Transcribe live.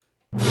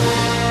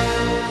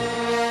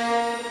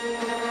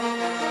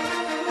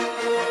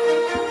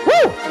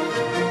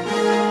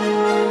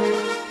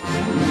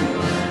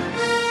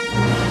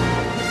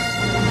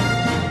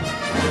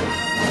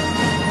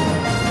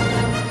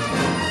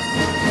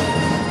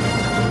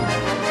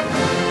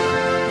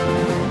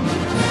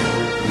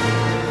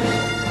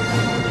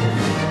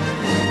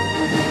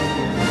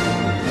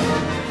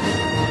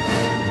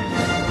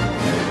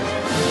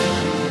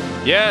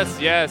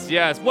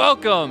Yes.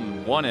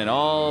 Welcome, one and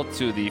all,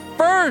 to the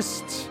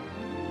first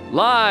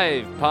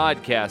live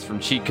podcast from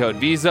Cheat Code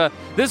Visa.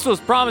 This was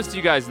promised to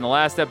you guys in the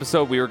last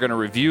episode. We were going to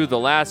review The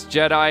Last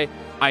Jedi.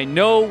 I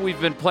know we've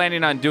been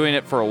planning on doing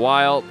it for a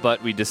while,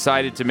 but we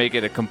decided to make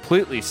it a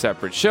completely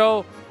separate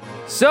show.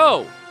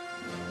 So,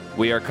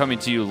 we are coming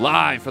to you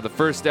live for the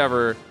first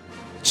ever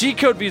Cheat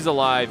Code Visa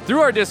Live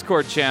through our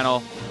Discord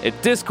channel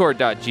at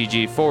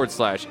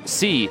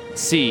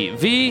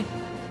discord.gg/CCV.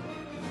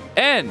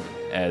 And,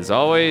 as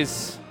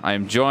always,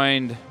 I'm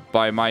joined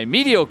by my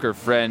mediocre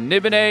friend,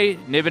 Nibene.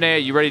 Nibene, are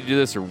you ready to do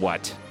this or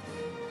what?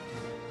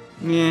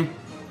 We'll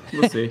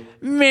see.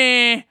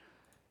 Meh.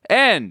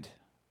 And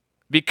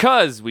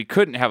because we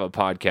couldn't have a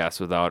podcast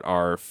without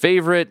our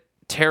favorite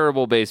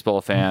terrible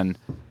baseball fan,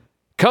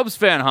 Cubs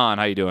fan Han.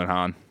 How you doing,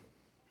 Han?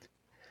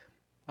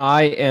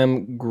 I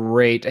am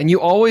great. And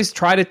you always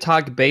try to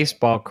talk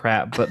baseball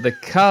crap, but the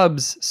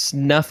Cubs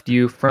snuffed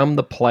you from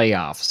the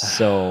playoffs.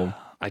 So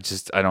I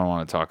don't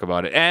want to talk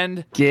about it.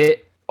 And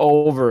get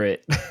over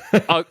it.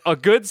 a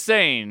good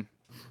saying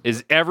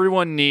is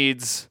everyone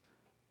needs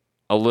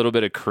a little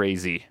bit of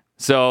crazy.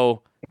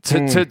 So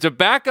to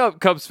back up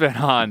Cubs fan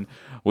Han,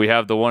 we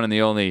have the one and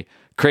the only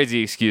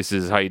Crazy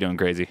Excuses. How you doing,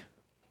 Crazy?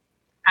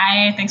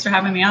 Hi, thanks for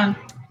having me on.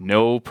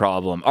 No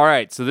problem. All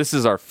right, so this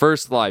is our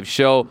first live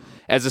show.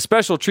 As a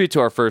special treat to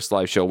our first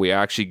live show, we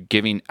are actually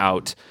giving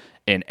out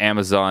an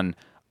Amazon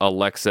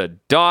Alexa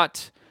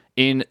Dot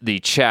in the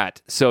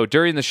chat. So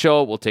during the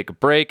show, we'll take a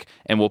break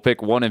and we'll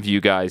pick one of you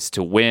guys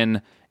to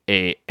win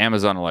a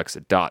Amazon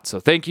Alexa Dot.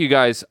 So thank you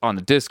guys on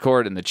the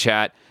Discord and the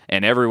chat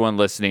and everyone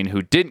listening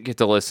who didn't get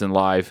to listen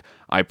live.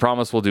 I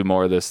promise we'll do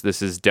more of this.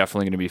 This is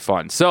definitely going to be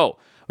fun. So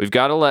we've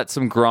got to let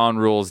some ground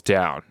rules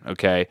down,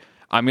 okay?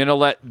 I'm going to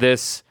let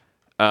this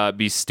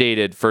be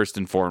stated first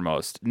and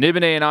foremost.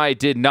 Nibene and I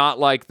did not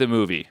like the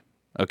movie,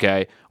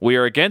 okay? We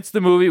are against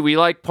the movie. We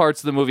like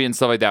parts of the movie and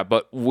stuff like that,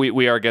 but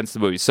we are against the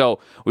movie. So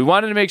we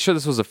wanted to make sure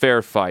this was a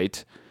fair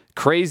fight.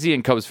 Crazy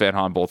and Cubs fan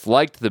Han both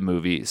liked the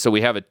movie, so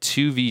we have a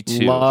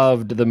 2v2.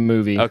 Loved the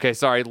movie. Okay,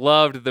 sorry,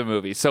 loved the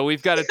movie. So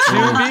we've got a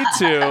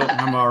 2v2.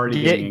 I'm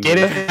already Get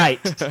it right.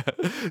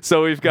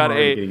 So we've got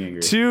a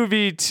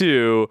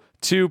 2v2,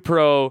 2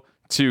 pro,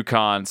 2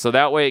 con. So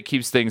that way it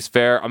keeps things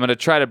fair. I'm going to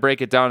try to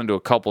break it down into a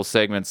couple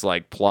segments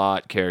like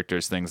plot,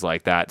 characters, things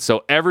like that.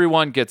 So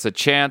everyone gets a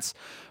chance.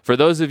 For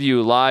those of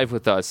you live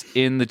with us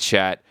in the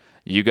chat,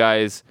 you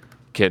guys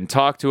can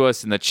talk to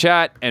us in the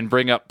chat and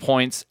bring up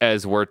points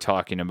as we're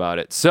talking about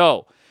it.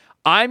 So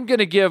I'm going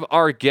to give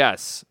our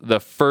guests the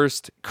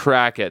first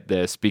crack at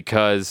this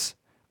because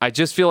I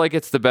just feel like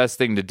it's the best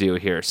thing to do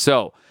here.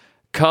 So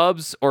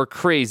Cubs or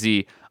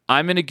Crazy,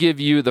 I'm going to give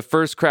you the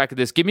first crack at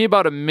this. Give me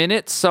about a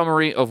minute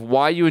summary of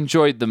why you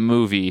enjoyed the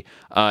movie.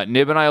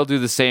 Nib and I will do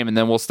the same, and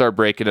then we'll start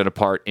breaking it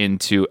apart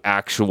into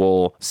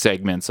actual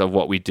segments of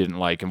what we didn't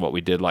like and what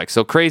we did like.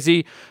 So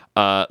Crazy,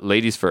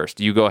 ladies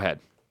first. You go ahead.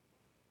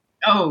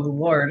 Oh,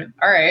 Lord.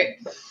 All right.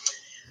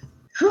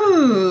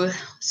 Whew.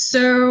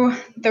 So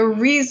the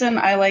reason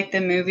I liked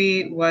the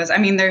movie was,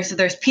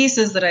 there's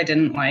pieces that I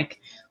didn't like,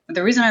 but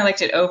the reason I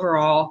liked it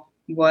overall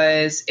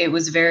was it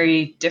was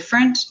very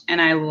different,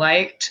 and I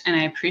liked and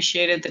I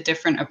appreciated the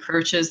different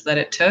approaches that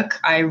it took.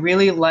 I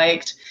really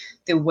liked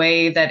the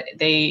way that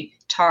they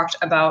talked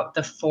about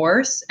the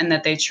Force and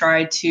that they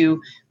tried to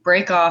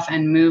break off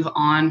and move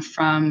on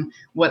from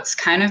what's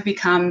kind of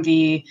become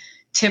the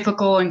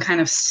typical and kind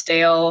of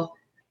stale,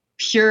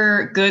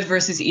 pure good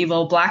versus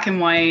evil, black and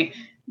white,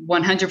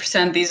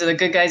 100%. These are the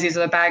good guys, these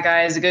are the bad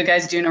guys. The good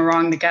guys do no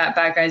wrong, the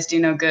bad guys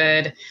do no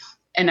good,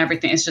 and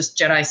everything. It's just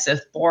Jedi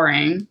Sith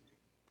boring.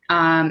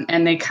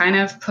 And they kind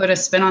of put a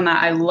spin on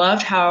that. I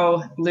loved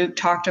how Luke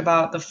talked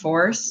about the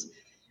Force.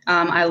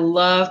 I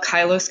love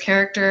Kylo's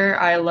character.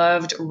 I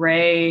loved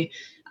Rey.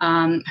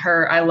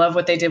 I love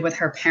what they did with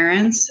her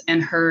parents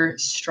and her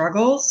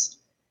struggles.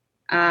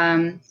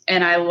 And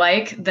I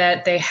like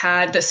that they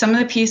had some of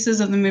the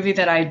pieces of the movie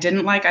that I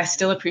didn't like. I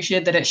still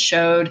appreciate that it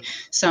showed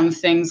some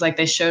things, like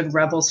they showed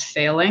Rebels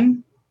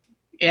failing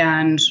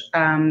and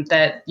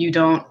that you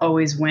don't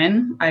always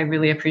win. I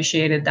really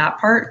appreciated that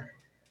part.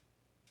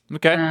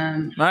 Okay.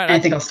 All right.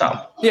 I think I'll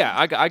stop. Yeah,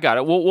 I got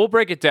it. We'll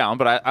break it down,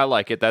 but I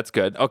like it. That's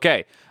good.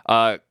 Okay.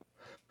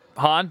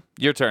 Han,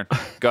 your turn.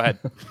 Go ahead.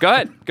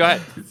 Chat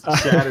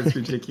is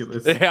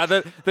ridiculous. Yeah,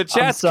 the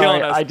chat's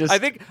killing us. I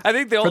think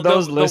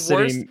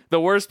the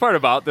worst part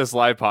about this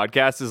live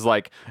podcast is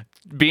like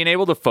being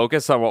able to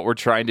focus on what we're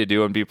trying to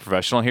do and be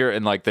professional here,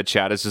 and like the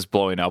chat is just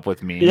blowing up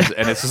with memes,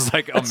 and it's just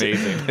like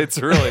amazing.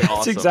 It's really awesome.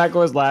 That's exactly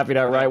what I was laughing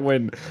at right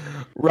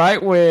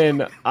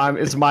when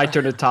it's my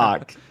turn to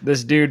talk.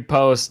 This dude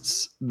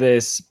posts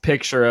this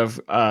picture of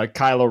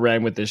Kylo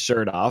Ren with his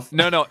shirt off.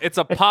 No, it's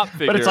a pop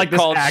figure. But it's like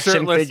this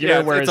action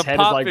figure where his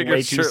head is like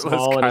way too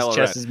small and his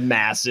chest is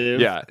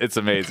massive. Yeah, it's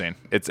amazing.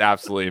 It's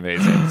absolutely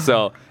amazing.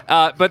 So,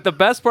 but the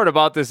best part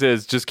about this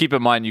is just keep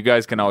in mind you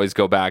guys can always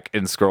go back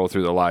and scroll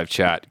through the live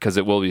chat because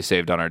it will be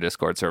saved on our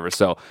Discord server.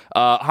 So,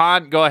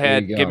 Han, go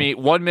ahead. Give me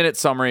 1 minute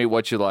summary.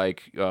 What you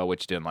like,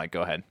 what you didn't like.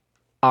 Go ahead.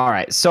 All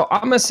right, so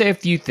I'm gonna say a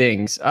few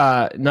things.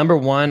 Number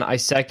one, I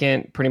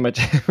second pretty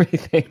much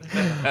everything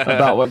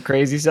about what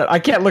Crazy said. I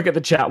can't look at the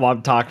chat while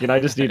I'm talking.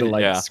 I just need to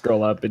like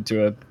scroll up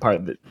into a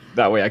part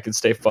that way I can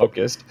stay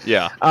focused.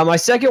 Yeah. I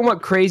second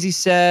what Crazy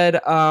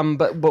said.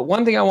 But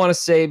one thing I want to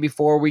say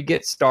before we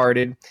get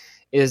started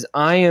is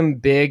I am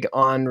big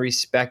on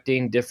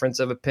respecting difference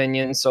of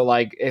opinion. So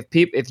like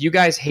if you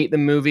guys hate the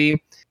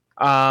movie,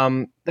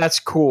 that's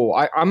cool.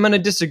 I'm gonna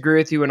disagree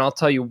with you, and I'll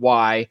tell you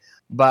why.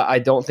 But I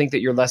don't think that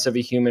you're less of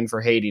a human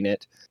for hating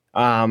it.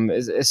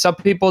 Some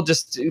people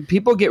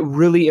get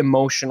really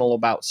emotional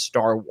about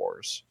Star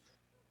Wars,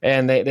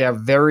 and they have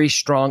very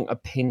strong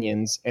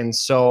opinions. And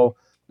so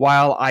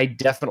while I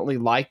definitely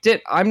liked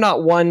it, I'm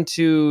not one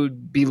to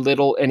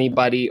belittle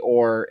anybody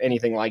or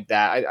anything like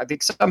that. I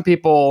think some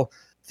people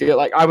feel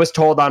like I was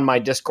told on my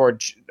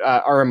Discord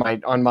or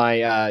on my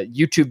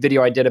YouTube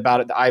video I did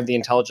about it that I have the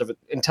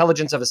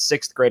intelligence of a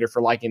sixth grader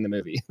for liking the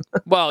movie.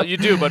 Well, you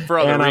do, but for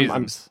other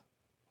reasons.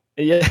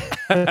 Yeah,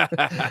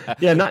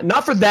 yeah,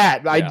 not for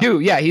that. I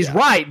do. Yeah, he's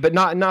right, but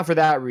not for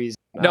that reason.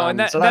 No, and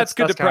that's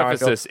good to preface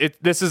this.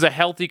 This is a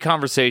healthy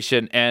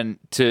conversation, and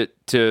to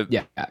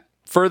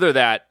further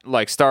that,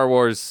 like Star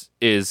Wars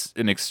is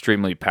an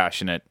extremely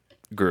passionate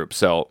group,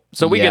 so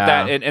we get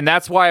that, and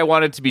that's why I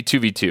wanted to be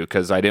 2v2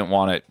 because I didn't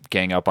want to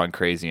gang up on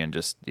Crazy and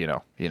just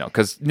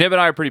because Nib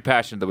and I are pretty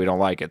passionate that we don't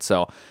like it.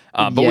 So,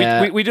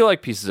 but we do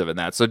like pieces of it in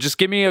that. So just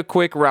give me a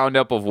quick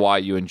roundup of why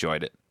you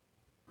enjoyed it.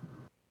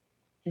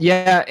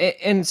 Yeah,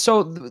 and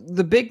so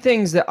the big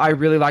things that I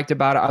really liked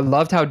about it, I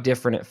loved how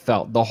different it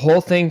felt. The whole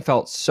thing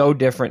felt so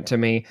different to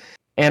me,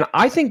 and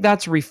I think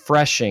that's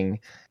refreshing.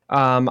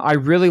 I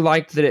really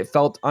liked that it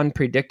felt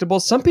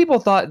unpredictable. Some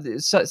people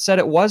said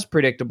it was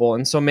predictable,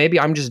 and so maybe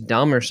I'm just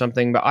dumb or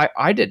something. But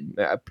I did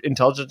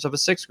intelligence of a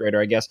sixth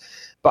grader, I guess.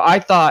 But I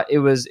thought it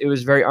was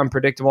very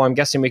unpredictable. I'm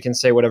guessing we can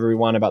say whatever we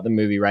want about the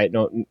movie, right?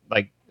 No,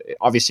 like.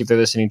 Obviously, if they're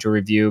listening to a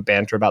review,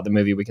 banter about the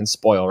movie, we can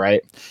spoil,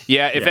 right?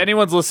 Yeah, if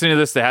anyone's listening to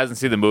this that hasn't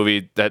seen the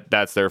movie,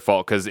 that's their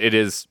fault because it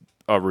is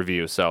a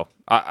review. So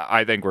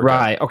I think we're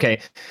right. Good. Okay.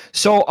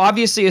 So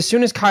obviously, as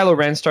soon as Kylo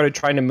Ren started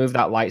trying to move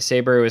that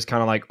lightsaber, it was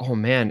kind of like, oh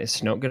man, is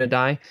Snoke gonna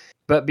die?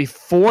 But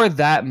before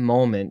that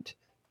moment,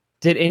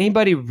 did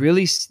anybody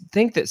really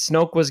think that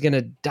Snoke was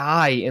gonna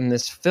die in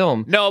this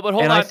film? No, but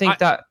hold on. I think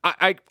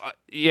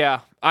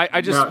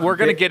we're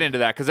gonna get into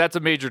that because that's a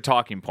major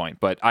talking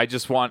point. But I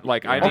just want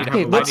let's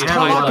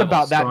talk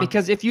about that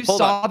because if you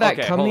saw that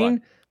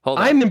coming,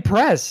 I'm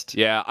impressed.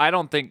 Yeah, I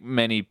don't think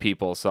many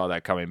people saw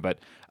that coming. But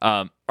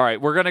all right,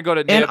 we're gonna go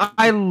to Nib. And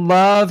I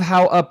love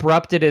how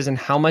abrupt it is and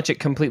how much it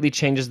completely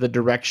changes the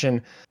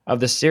direction of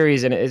the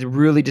series, and it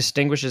really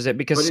distinguishes it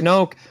because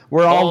Snoke.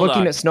 We're all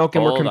looking at Snoke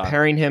and we're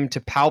comparing him to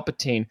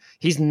Palpatine.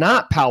 He's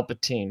not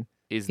Palpatine.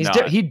 He's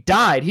not. He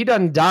died. He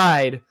done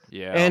died.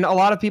 Yeah. And a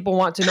lot of people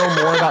want to know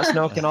more about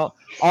Snoke, and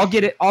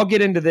I'll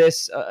get into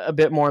this a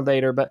bit more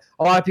later. But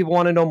a lot of people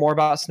want to know more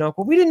about Snoke.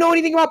 Well, we didn't know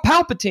anything about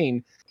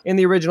Palpatine in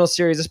the original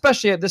series,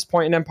 especially at this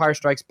point in Empire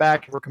Strikes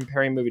Back. If we're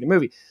comparing movie to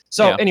movie.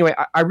 So anyway,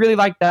 I really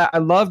like that. I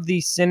love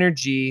the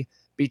synergy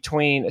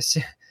between.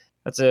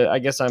 I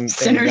guess I'm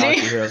synergy.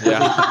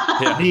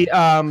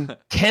 The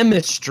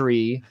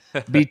chemistry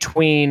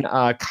between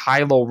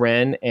Kylo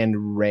Ren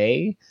and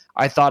Rey.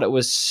 I thought it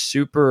was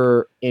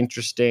super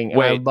interesting,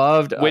 and I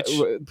loved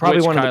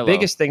probably one of the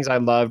biggest things I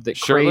loved that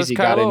Shirtless Crazy Kylo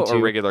got into. Or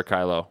regular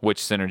Kylo?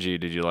 Which synergy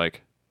did you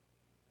like?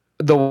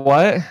 The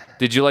what?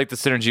 Did you like the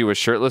synergy with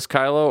shirtless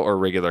Kylo or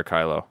regular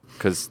Kylo?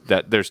 Because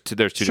there's two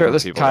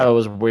shirtless different people. Kylo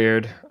was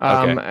weird.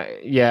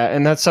 Okay. Yeah,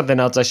 and that's something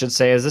else I should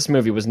say is this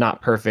movie was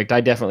not perfect. I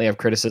definitely have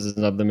criticisms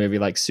of the movie,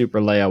 like Super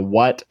Leia.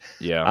 What?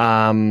 Yeah.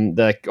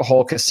 The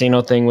whole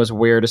casino thing was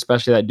weird,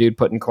 especially that dude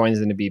putting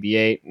coins into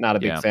BB-8. Not a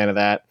big fan of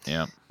that.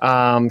 Yeah.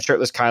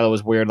 Shirtless Kylo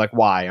was weird. Like,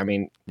 why? I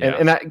mean,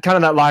 and that kind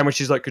of that line where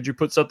she's like, "Could you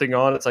put something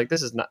on?" It's like,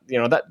 this is not.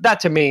 That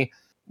to me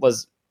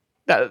was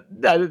that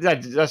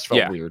just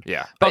felt weird.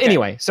 Yeah. But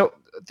anyway, so.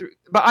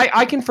 But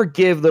I can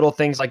forgive little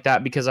things like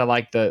that because I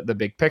like the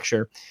big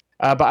picture.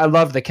 But I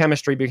love the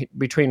chemistry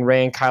between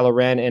Rey and Kylo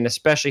Ren, and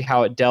especially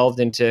how it delved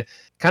into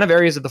kind of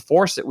areas of the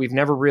Force that we've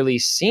never really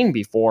seen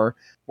before,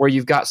 where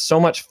you've got so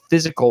much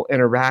physical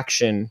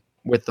interaction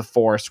with the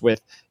Force,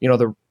 with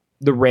the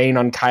rain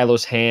on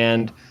Kylo's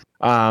hand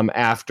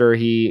after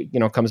he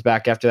comes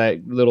back after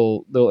that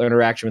little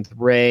interaction with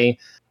Rey.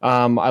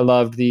 I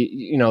loved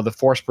the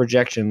Force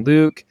projection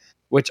Luke,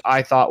 which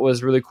I thought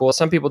was really cool.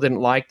 Some people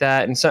didn't like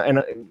that, and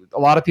a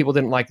lot of people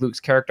didn't like Luke's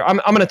character. I'm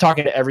going to talk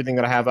into everything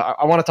that I have.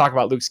 I want to talk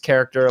about Luke's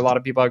character. A lot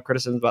of people have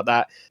criticisms about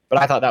that, but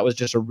I thought that was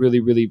just a really,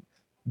 really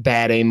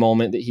bad A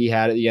moment that he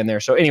had at the end there.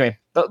 So anyway,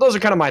 those are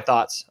kind of my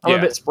thoughts. I'm a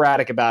bit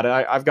sporadic about it.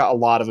 I've got a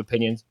lot of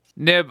opinions.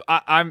 Nib,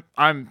 I'm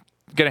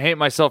gonna hate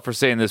myself for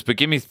saying this, but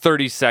give me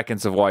 30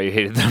 seconds of why you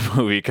hated the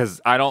movie,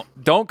 because I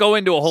don't go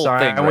into a whole Sorry,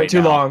 thing. I went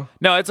too long.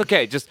 No, it's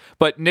okay.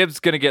 But Nib's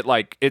gonna get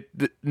like it.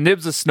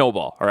 Nib's a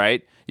snowball. All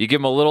right, you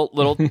give him a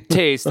little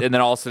taste, and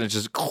then all of a sudden it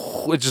just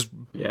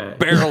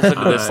barrels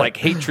into this like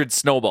hatred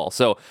snowball.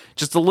 So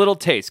just a little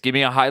taste. Give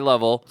me a high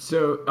level.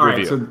 So all right.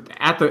 review. So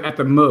at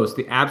the most,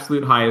 the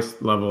absolute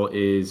highest level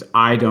is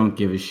I don't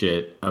give a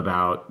shit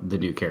about the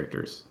new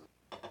characters.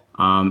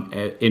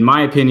 In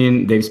my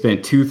opinion, they've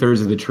spent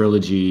 2/3 of the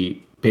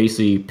trilogy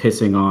basically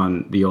pissing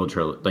on the old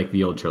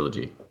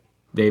trilogy.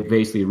 They've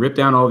basically ripped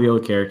down all the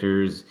old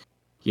characters.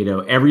 You know,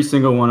 every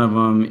single one of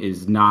them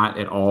is not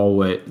at all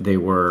what they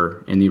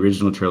were in the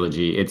original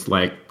trilogy. It's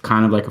like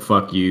kind of like a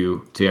fuck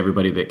you to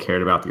everybody that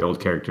cared about the old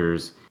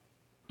characters.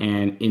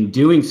 And in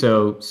doing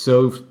so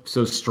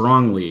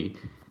strongly,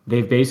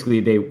 they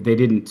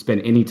didn't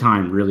spend any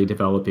time really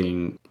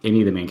developing any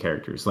of the main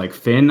characters. Like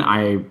Finn,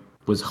 I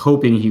was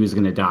hoping he was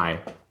going to die,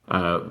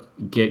 because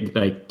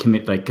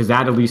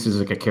that at least is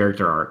like a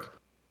character arc.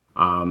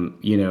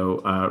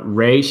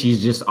 Rey,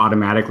 she's just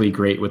automatically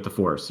great with the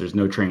Force. There's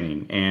no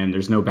training and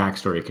there's no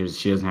backstory because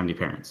she doesn't have any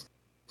parents.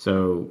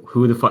 So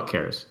who the fuck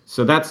cares?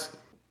 So that's,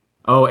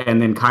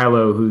 and then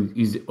Kylo, who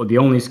is the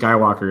only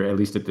Skywalker, at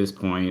least at this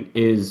point,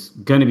 is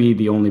going to be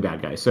the only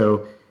bad guy.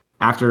 So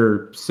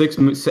after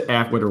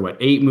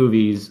 8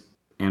 movies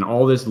and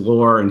all this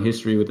lore and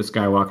history with the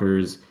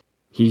Skywalkers,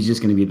 he's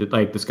just going to be the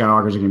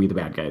Skywalkers are going to be the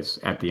bad guys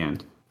at the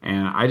end.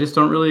 And I just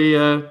don't really,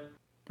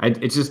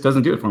 it just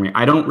doesn't do it for me.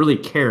 I don't really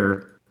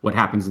care what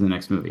happens in the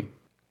next movie.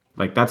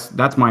 Like that's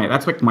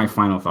like my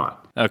final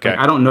thought. Okay. Like,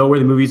 I don't know where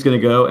the movie's going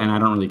to go, and I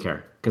don't really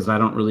care because I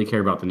don't really care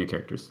about the new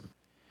characters.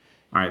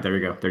 All right, there we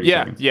go. 30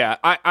 seconds. Yeah.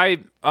 I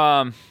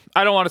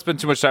don't want to spend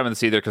too much time on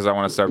this either because I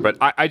want to start, but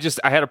I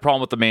had a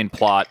problem with the main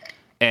plot,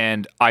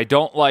 and I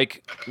don't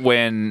like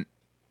when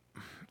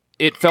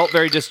it felt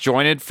very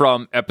disjointed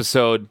from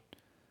episode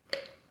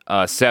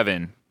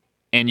 7,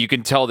 and you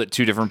can tell that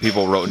 2 different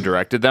people wrote and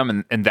directed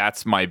them, and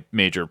that's my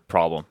major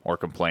problem or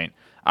complaint.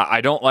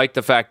 I don't like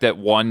the fact that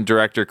one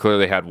director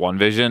clearly had one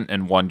vision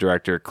and one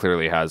director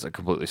clearly has a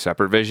completely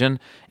separate vision,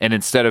 and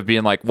instead of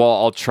being like, well,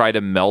 I'll try to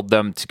meld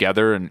them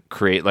together and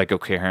create like a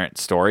coherent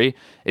story,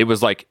 it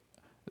was like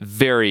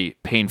very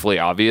painfully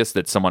obvious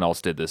that someone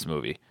else did this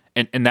movie,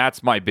 and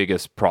that's my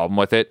biggest problem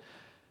with it.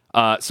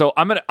 So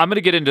I'm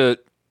gonna get into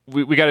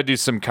we got to do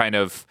some kind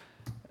of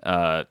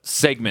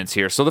segments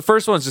here. So the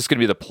first one's just going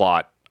to be the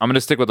plot. I'm going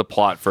to stick with the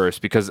plot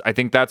first because I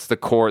think that's the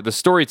core. The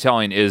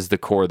storytelling is the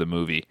core of the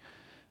movie.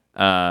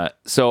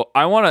 So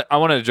I want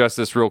to address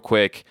this real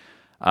quick.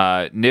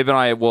 Nib and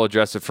I will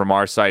address it from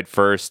our side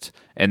first,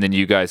 and then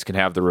you guys can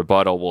have the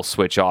rebuttal. We'll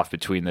switch off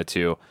between the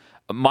two.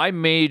 My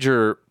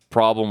major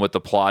problem with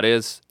the plot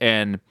is,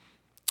 and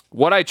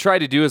what I try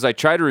to do is I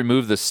try to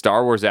remove the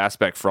Star Wars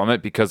aspect from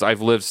it because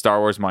I've lived Star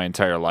Wars my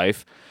entire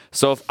life.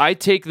 So if I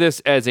take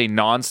this as a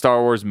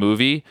non-Star Wars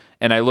movie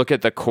and I look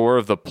at the core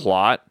of the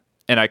plot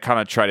and I kind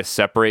of try to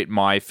separate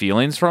my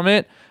feelings from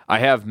it, I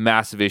have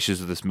massive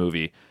issues with this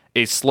movie.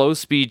 A slow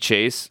speed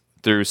chase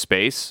through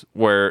space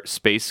where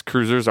space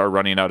cruisers are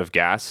running out of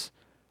gas,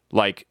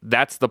 like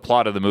that's the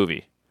plot of the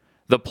movie.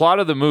 The plot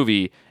of the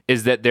movie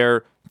is that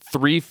they're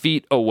 3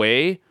 feet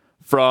away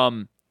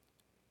from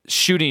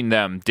shooting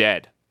them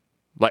dead.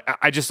 Like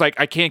I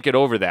can't get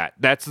over that.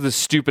 That's the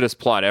stupidest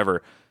plot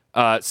ever.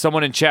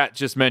 Someone in chat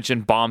just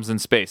mentioned bombs in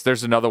space.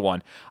 There's another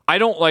one. I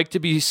don't like to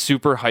be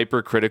super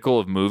hypercritical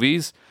of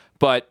movies,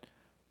 but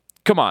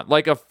come on,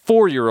 like a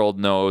 4-year-old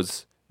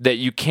knows that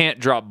you can't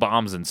drop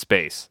bombs in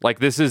space. Like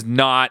this is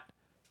not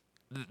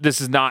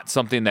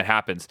something that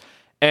happens.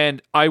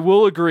 And I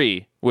will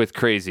agree with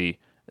Crazy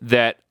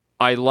that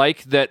I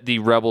like that the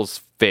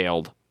rebels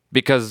failed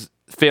because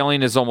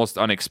failing is almost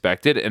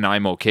unexpected and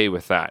I'm okay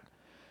with that.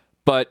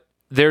 But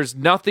there's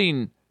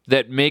nothing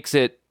that makes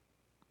me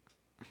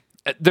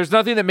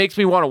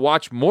want to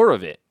watch more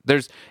of it.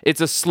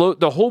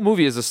 The whole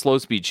movie is a slow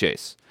speed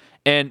chase.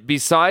 And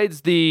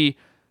besides the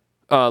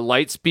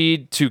light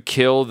speed to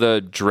kill the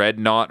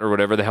dreadnought or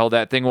whatever the hell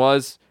that thing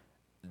was,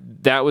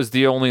 that was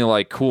the only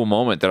like cool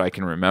moment that I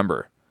can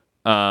remember.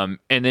 And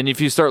then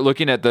if you start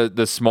looking at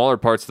the smaller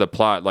parts of the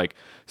plot, like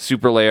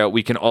Super Leia,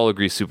 we can all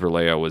agree Super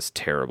Leia was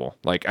terrible.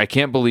 Like I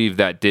can't believe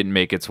that didn't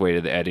make its way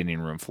to the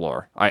editing room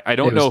floor. I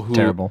don't know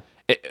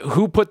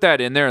who put that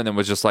in there and then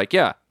was just like,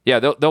 yeah,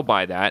 they'll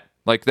buy that.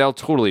 Like they'll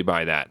totally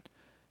buy that.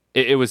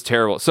 It was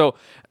terrible. So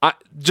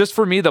just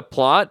for me, the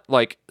plot,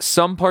 like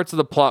some parts of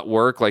the plot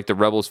work, like the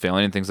rebels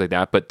failing and things like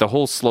that, but the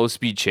whole slow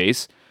speed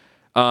chase,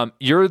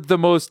 you're the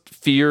most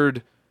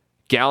feared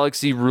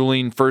galaxy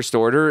ruling First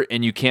Order,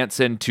 and you can't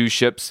send 2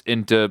 ships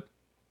into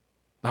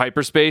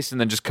hyperspace and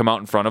then just come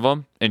out in front of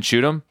them and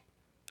shoot them.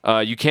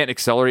 You can't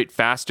accelerate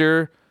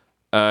faster.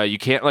 You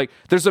can't, like,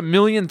 there's a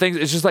million things.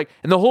 It's just like,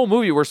 in the whole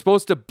movie, we're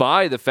supposed to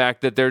buy the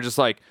fact that they're just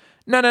like,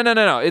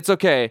 no, it's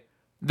okay.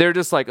 They're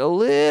just like a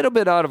little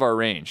bit out of our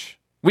range.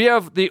 We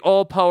have the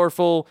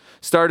all-powerful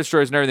Star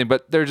Destroyers and everything,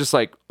 but they're just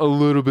like a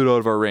little bit out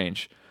of our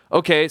range.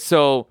 Okay,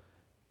 so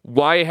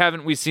why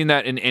haven't we seen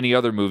that in any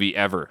other movie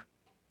ever?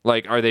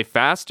 Like, are they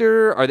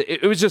faster? Are they?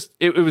 It was just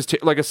it was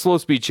like a slow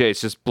speed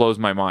chase. Just blows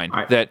my mind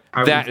that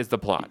is the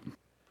plot.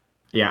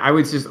 Yeah, I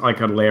would just like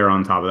a layer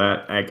on top of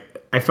that.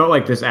 Like, I felt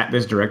like this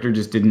director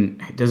just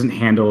doesn't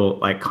handle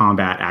like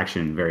combat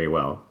action very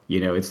well.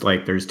 It's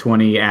like there's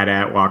 20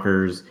 AT-AT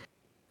walkers,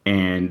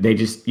 and they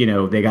just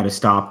they got to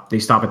stop. They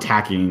stop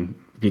attacking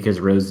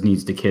because Rose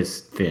needs to kiss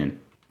Finn.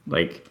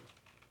 Like,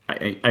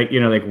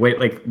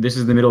 wait, this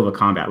is the middle of a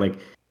combat. Like,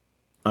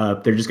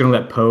 they're just gonna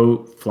let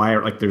Poe fly.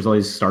 Like, there's all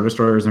these Star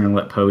Destroyers, and they're gonna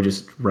let Poe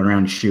just run around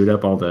and shoot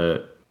up all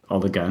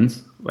the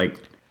guns. Like,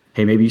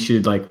 hey, maybe you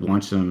should like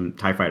launch some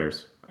TIE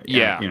fighters.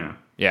 Yeah.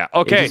 Yeah.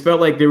 Okay. It just felt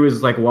like there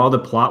was like while the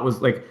plot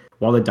was like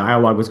while the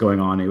dialogue was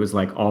going on, it was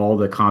like all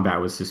the combat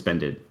was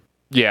suspended.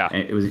 Yeah.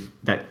 And it was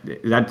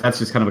that's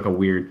just kind of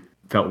like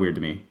felt weird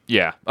to me.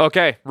 Yeah.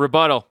 Okay.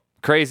 Rebuttal.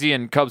 Crazy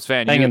and Cubs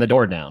fan. Banging the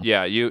door down.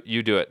 Yeah.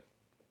 You do it.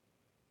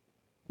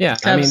 Yeah.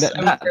 Cubs, I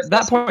mean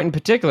that point in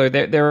particular,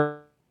 they're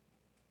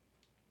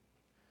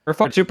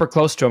super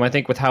close to him. I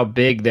think with how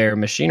big their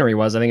machinery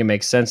was, I think it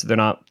makes sense that they're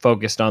not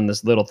focused on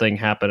this little thing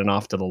happening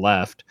off to the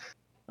left.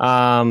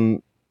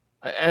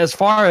 As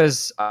far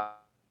as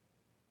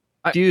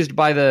confused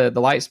by the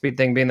light speed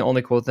thing being the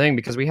only cool thing,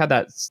 because we had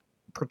that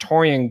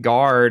Praetorian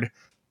Guard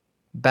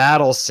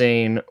battle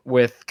scene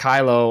with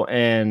Kylo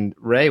and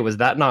Rey. Was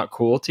that not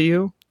cool to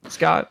you,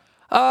 Scott?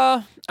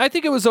 I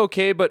think it was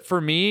okay, but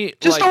for me,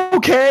 just like,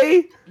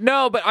 okay.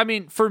 No, but I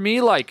mean, for me,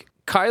 like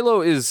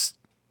Kylo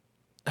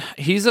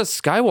he's a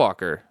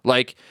Skywalker.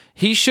 Like,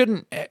 he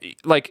shouldn't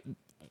like.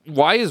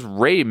 Why is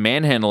Rey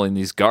manhandling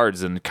these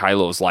guards and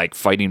Kylo's like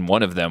fighting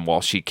one of them while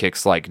she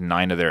kicks like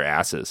 9 of their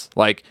asses?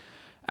 Like,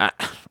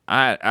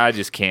 I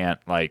just can't.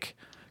 Like,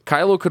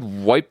 Kylo could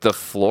wipe the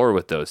floor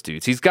with those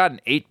dudes. He's got an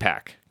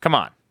 8-pack. Come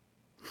on.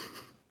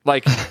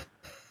 Like,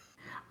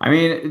 I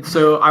mean,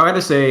 so I would have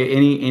to say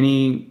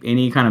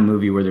any kind of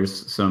movie where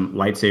there's some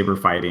lightsaber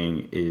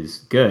fighting is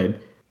good.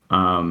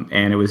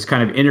 And it was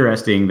kind of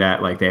interesting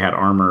that like they had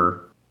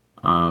armor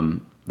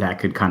that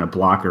could kind of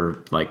block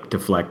or like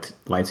deflect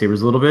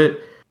lightsabers a little bit.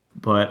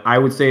 But I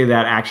would say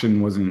that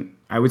action wasn't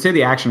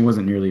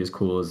nearly as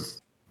cool as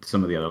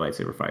some of the other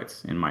lightsaber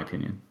fights, in my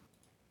opinion.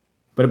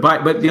 But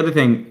the other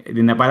thing,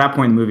 by that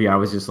point in the movie, I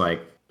was just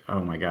like,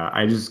 oh my God,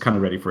 I just kind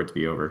of ready for it to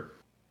be over.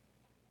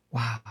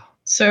 Wow.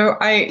 So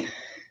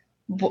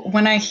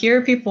when I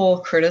hear people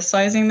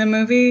criticizing the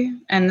movie,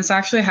 and this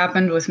actually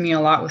happened with me a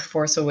lot with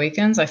Force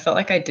Awakens, I felt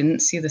like I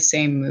didn't see the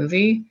same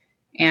movie.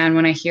 And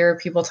when I hear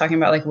people talking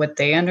about like what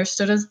they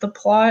understood as the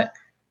plot,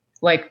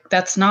 like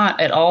that's not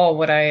at all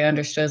what I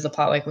understood as the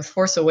plot. Like with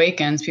Force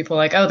Awakens, people are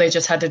like, oh, they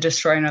just had to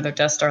destroy another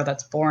Death Star.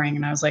 That's boring.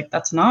 And I was like,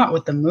 that's not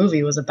what the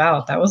movie was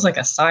about. That was like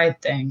a side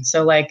thing.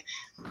 So like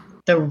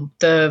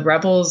the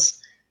rebels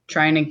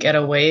trying to get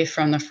away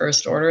from the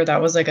First Order,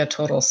 that was like a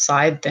total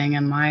side thing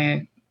in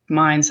my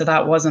mind. So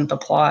that wasn't the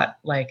plot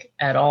like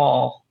at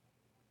all.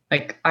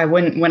 Like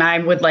when I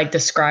would like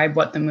describe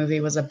what the movie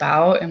was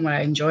about and what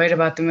I enjoyed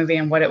about the movie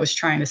and what it was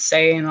trying to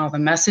say and all the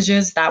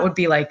messages, that would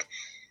be like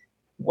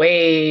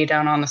way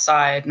down on the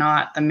side,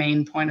 not the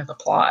main point of the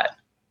plot.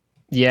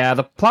 Yeah,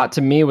 the plot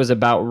to me was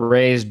about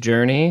Rey's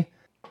journey.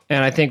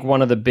 And I think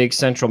one of the big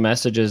central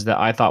messages that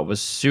I thought was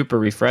super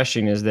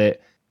refreshing is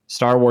that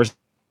Star Wars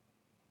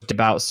is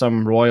about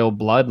some royal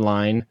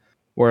bloodline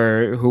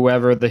where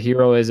whoever the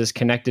hero is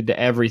connected to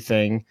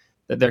everything,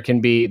 that there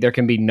can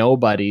be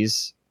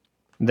nobodies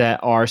that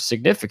are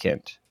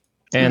significant.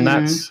 And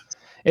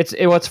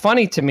what's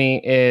funny to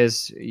me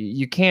is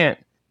you can't,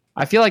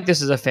 I feel like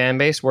this is a fan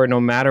base where no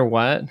matter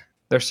what,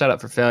 they're set up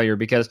for failure,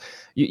 because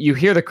you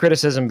hear the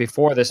criticism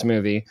before this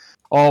movie.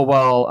 Oh,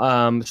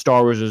 well,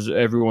 Star Wars is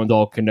everyone's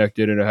all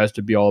connected and it has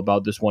to be all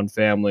about this one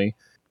family.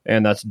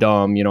 And that's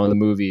dumb, in the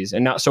movies.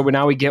 And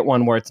now we get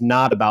one where it's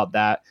not about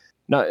that.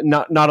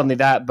 Not only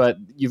that, but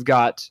you've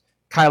got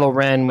Kylo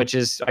Ren, which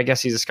is, I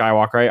guess he's a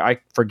Skywalker. I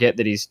forget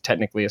that he's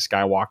technically a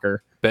Skywalker.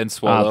 Ben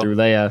Swallow. Through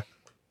Leia.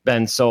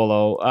 Ben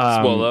Solo.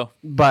 Swallow.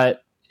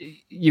 But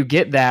you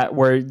get that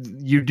where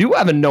you do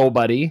have a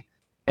nobody,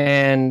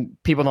 and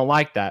people don't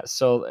like that.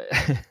 So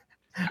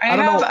I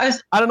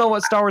don't know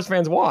what Star Wars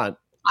fans want.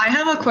 I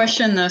have a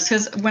question, though,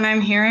 because when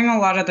I'm hearing a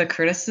lot of the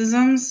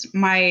criticisms,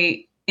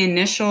 my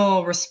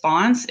initial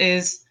response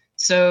is,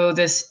 so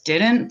this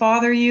didn't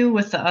bother you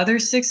with the other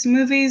 6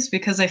 movies?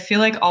 Because I feel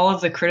like all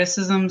of the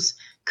criticisms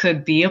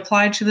could be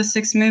applied to the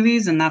 6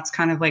 movies, and that's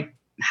kind of like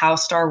how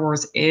Star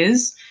Wars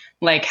is,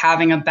 like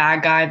having a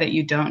bad guy that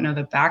you don't know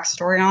the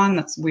backstory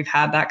on. We've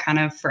had that kind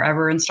of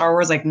forever in Star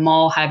Wars. Like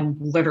Maul had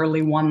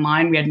literally one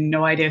line. We had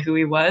no idea who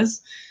he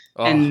was.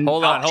 And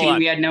hold on.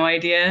 We had no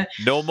idea.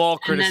 No more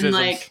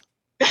criticisms.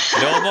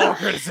 No more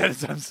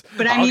criticisms.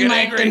 But I mean,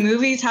 like the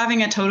movies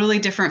having a totally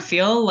different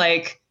feel,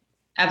 like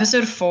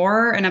episode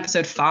 4 and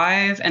episode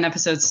 5 and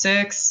episode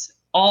 6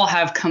 all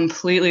have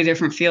completely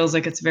different feels.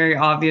 Like it's very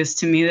obvious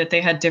to me that they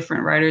had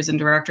different writers and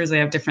directors. They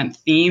have different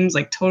themes,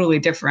 like totally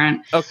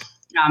different. Okay.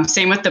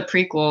 Same with the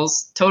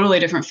prequels, totally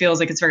different feels.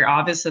 Like it's very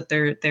obvious that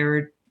they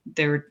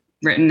were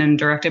written and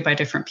directed by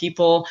different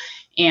people.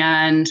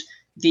 And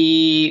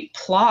the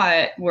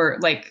plot were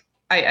like,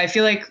 I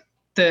feel like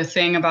the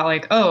thing about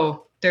like,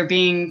 oh, they're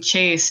being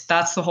chased,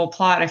 that's the whole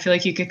plot. I feel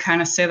like you could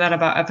kind of say that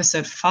about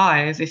episode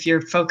 5 if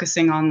you're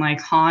focusing on like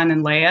Han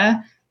and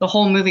Leia. The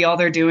whole movie, all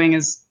they're doing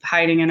is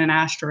hiding in an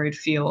asteroid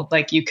field.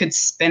 Like you could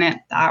spin it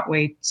that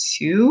way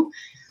too.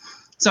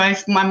 So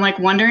I'm like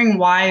wondering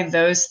why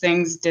those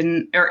things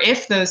didn't, or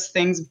if those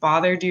things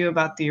bothered you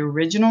about the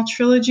original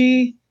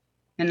trilogy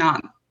and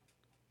not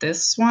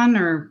this one,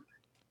 or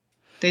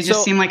they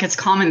just seem like it's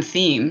common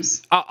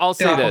themes. I'll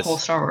say this. The whole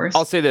Star Wars.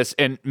 I'll say this,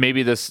 and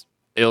maybe this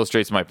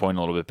illustrates my point a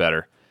little bit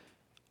better.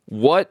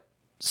 What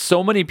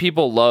so many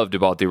people loved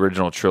about the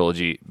original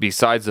trilogy,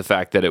 besides the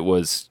fact that it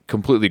was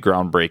completely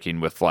groundbreaking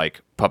with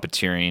like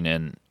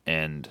puppeteering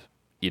and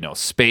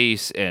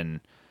space and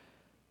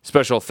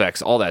special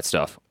effects, all that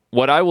stuff.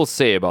 What I will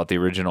say about the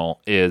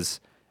original is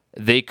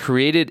they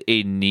created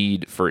a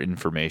need for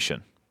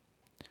information.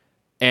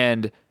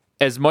 And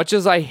as much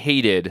as I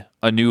hated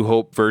A New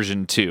Hope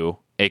version 2,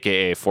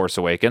 aka Force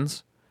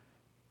Awakens,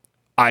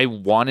 I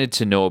wanted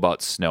to know about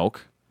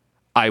Snoke.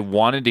 I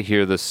wanted to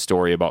hear the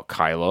story about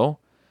Kylo.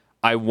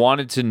 I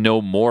wanted to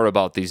know more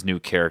about these new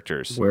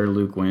characters. Where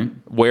Luke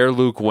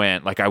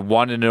went. Like, I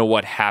wanted to know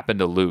what happened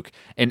to Luke.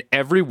 And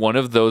every one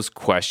of those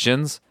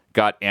questions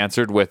got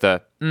answered with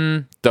a,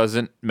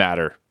 doesn't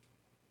matter.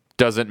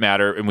 Doesn't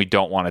matter, and we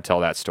don't want to tell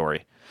that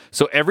story.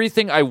 So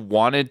everything I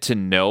wanted to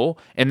know,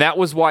 and that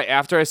was why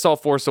after I saw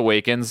Force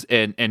Awakens,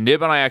 and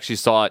Nib and I actually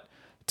saw it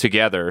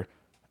together,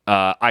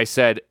 I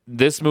said,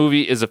 this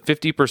movie is a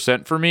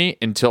 50% for me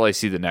until I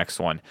see the next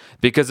one.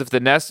 Because if the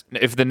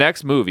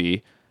next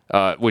movie,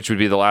 which would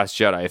be The Last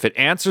Jedi, if it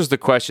answers the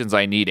questions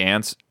I need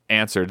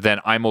answered, then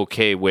I'm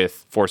okay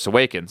with Force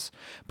Awakens.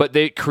 But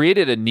they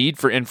created a need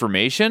for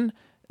information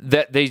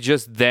that they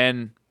just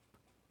then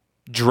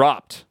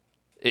dropped.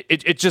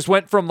 It just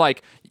went from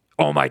like,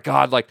 oh my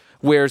God, like,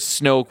 where's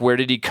Snoke? Where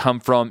did he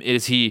come from?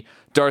 Is he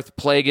Darth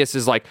Plagueis?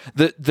 Is like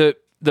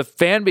the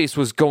fan base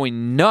was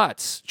going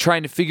nuts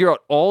trying to figure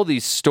out all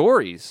these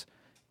stories.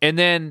 And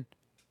then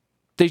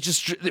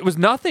it was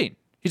nothing.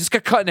 He just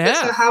got cut in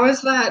half. So how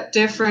is that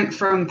different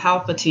from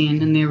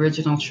Palpatine in the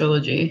original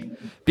trilogy?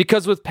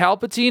 Because with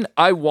Palpatine,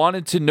 I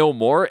wanted to know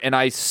more and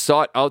I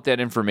sought out that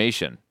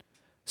information.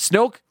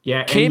 Snoke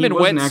came and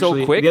went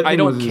so quick, I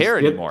don't care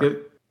anymore.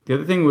 The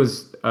other thing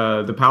was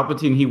the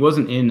Palpatine, he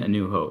wasn't in A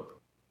New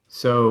Hope.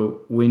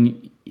 So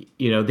when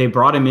they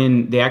brought him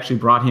in, they actually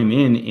brought him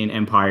in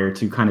Empire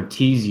to kind of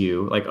tease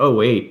you, like, oh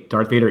wait,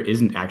 Darth Vader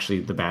isn't actually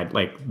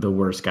the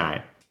worst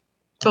guy.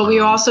 But we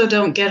also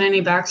don't get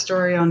any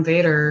backstory on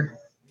Vader.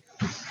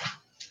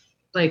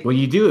 Like, well,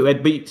 you do,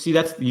 but see,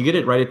 you get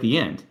it right at the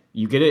end.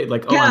 You get it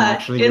like, I'm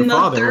actually your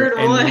father.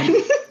 Third one.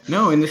 Then,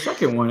 no, in the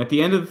second one, at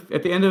the end of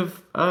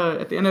Empire,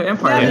 he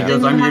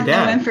goes, then I'm you your have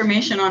dad. no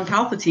information on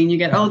Palpatine. You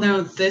get, oh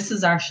no, this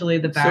is actually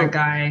the bad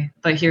guy,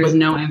 but here's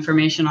no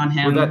information on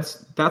him. Well,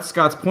 that's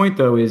Scott's point,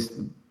 though, is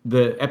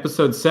the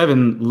episode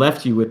 7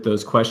 left you with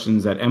those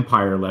questions that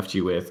Empire left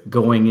you with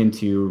going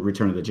into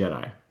Return of the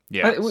Jedi.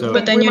 Yeah,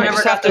 but then you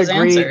never got those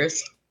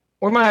answers.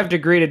 We might have to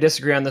agree to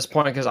disagree on this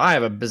point because I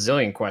have a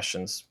bazillion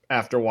questions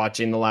after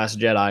watching The Last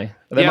Jedi.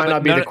 They might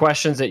not be the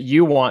questions that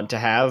you want to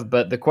have,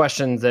 but the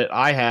questions that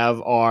I have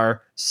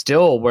are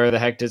still, where the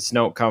heck did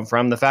Snoke come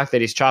from? The fact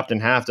that he's chopped in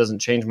half doesn't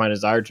change my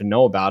desire to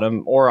know about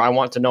him. Or I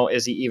want to know,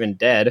 is he even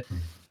dead?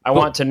 I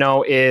want to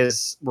know,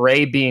 is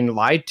Rey being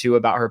lied to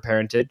about her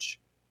parentage?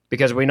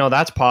 Because we know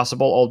that's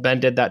possible. Old Ben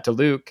did that to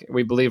Luke.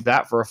 We believe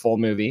that for a full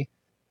movie.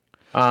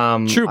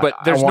 True, but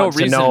there's no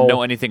reason to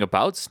know anything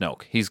about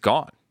Snoke. He's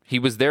gone. He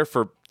was there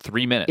for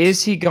 3 minutes.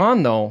 Is he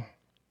gone, though?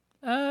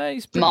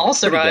 Maul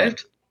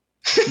survived.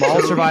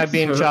 Maul survived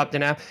being chopped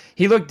in half.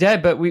 He looked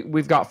dead, but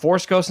we've got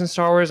Force Ghosts in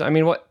Star Wars. I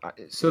mean, what?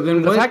 So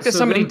then, the fact that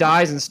somebody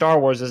dies in Star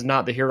Wars is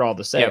not the hero all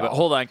to say. Yeah, but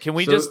hold on. Can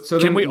we all just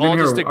agree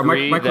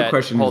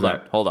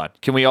that? Hold on.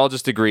 Can we all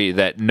just agree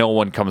that no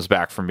one comes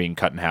back from being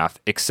cut in half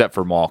except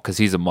for Maul because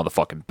he's a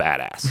motherfucking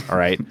badass. All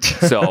right.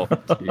 So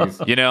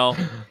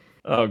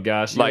Oh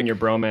gosh, you and your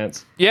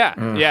bromance. Yeah,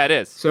 it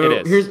is. So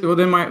it is.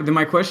 then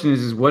my question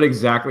is what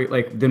exactly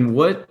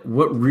what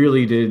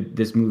really did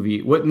this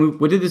movie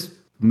what did this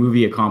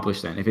movie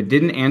accomplish then? If it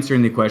didn't answer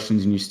any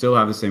questions and you still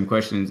have the same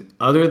questions,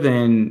 other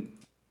than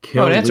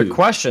kill it answered Luke,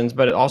 questions,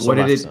 but it also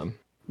left some.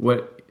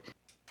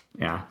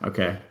 Yeah,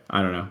 okay.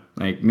 I don't know.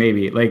 Like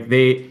maybe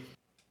to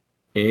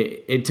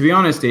be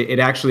honest, it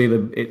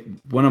actually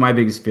one of my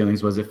biggest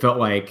feelings was it felt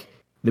like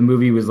the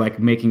movie was like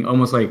making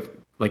almost like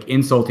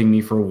insulting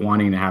me for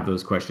wanting to have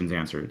those questions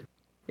answered.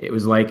 It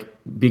was like,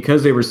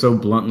 because they were so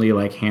bluntly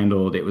like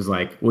handled, it was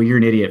like, well, you're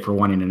an idiot for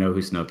wanting to know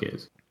who Snoke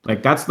is.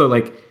 Like that's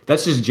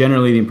just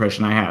generally the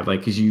impression I had. Like,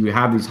 because you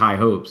have these high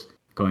hopes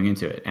going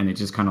into it, and it's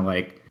just kind of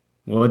like,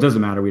 well, it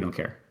doesn't matter, we don't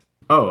care.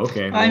 Oh,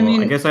 okay.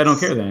 Well, I guess I don't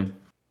care then.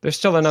 There's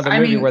still another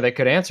movie where they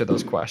could answer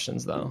those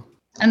questions, though.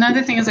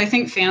 Another thing is, I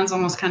think fans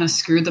almost kind of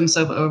screwed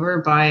themselves over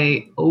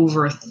by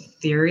over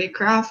theory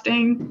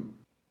crafting.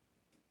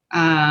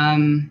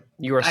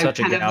 You are such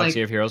a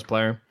Galaxy of Heroes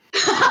player.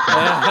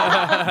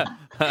 I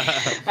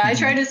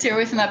try to steer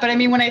away from that, but I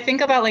mean, when I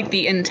think about like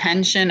the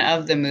intention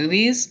of the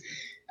movies,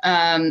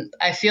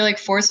 I feel like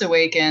Force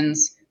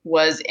Awakens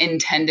was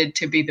intended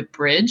to be the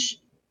bridge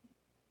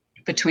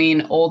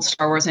between old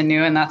Star Wars and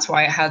new, and that's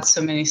why it had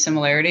so many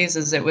similarities,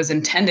 is it was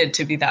intended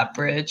to be that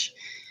bridge.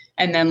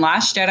 And then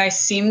Last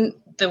Jedi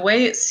the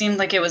way it seemed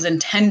like it was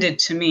intended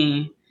to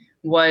me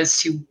was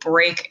to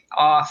break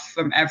off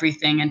from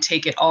everything and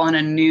take it all in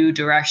a new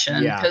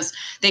direction, because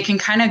they can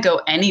kind of go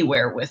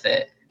anywhere with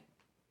it.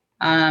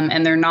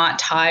 And they're not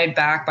tied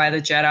back by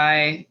the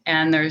Jedi,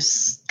 and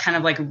there's kind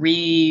of like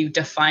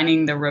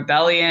redefining the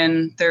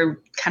rebellion. They're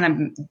kind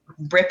of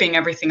ripping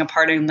everything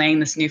apart and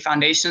laying this new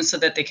foundation so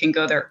that they can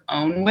go their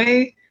own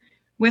way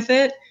with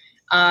it.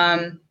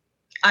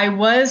 I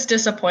was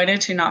disappointed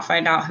to not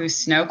find out who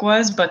Snoke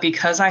was, but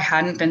because I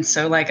hadn't been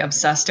so like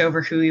obsessed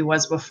over who he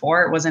was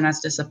before, it wasn't as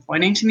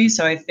disappointing to me.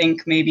 So I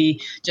think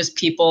maybe just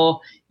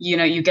people,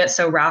 you get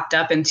so wrapped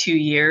up in 2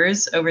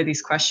 years over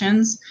these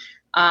questions.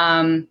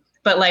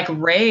 But like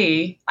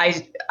Rey,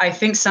 I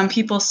think some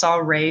people saw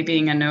Rey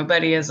being a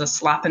nobody as a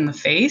slap in the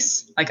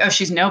face. Like, oh,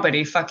 she's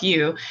nobody, fuck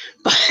you.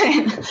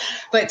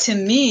 But to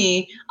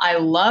me, I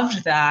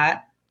loved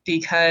that,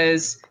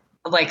 because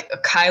like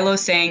Kylo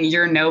saying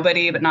you're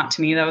nobody, but not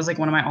to me, that was like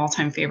one of my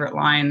all-time favorite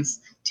lines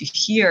to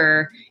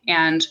hear.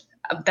 And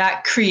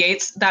that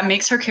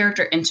makes her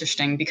character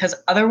interesting, because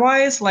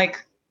otherwise,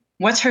 like,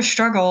 what's her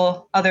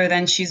struggle other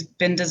than she's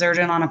been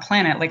deserted on a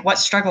planet? Like, what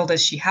struggle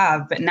does she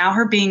have? But now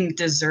her being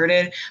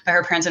deserted by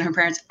her parents and her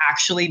parents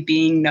actually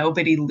being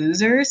nobody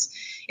losers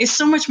is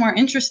so much more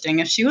interesting.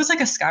 If she was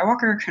like a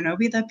Skywalker or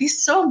Kenobi, that'd be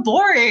so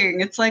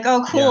boring. It's like,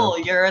 oh, cool,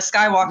 you're a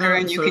Skywalker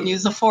and you can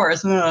use the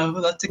Force.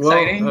 Oh, that's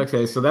exciting. Well,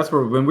 okay, so that's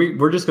where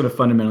we're just going to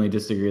fundamentally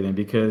disagree then,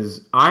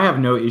 because I have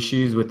no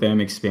issues with them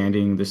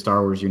expanding the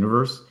Star Wars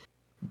universe,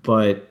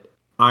 but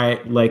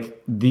I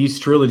like these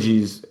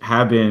trilogies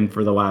have been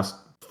for the last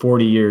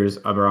 40 years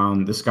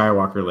around the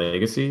Skywalker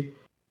legacy.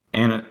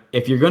 And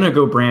if you're going to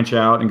go branch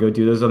out and go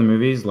do those other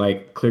movies,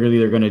 like clearly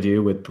they're going to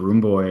do with Broom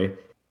Boy,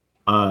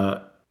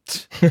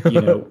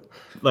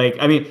 like,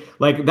 I mean,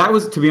 like that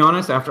was, to be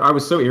honest, after I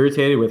was so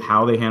irritated with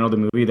how they handled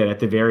the movie that at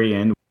the very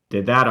end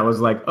did that, I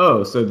was like,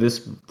 oh, so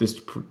this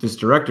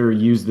director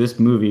used this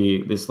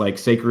movie, this like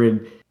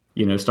sacred,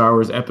 Star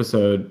Wars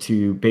episode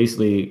to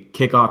basically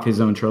kick off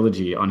his own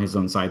trilogy on his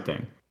own side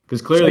thing.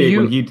 Because clearly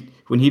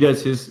when he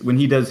does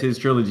his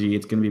trilogy,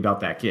 it's going to be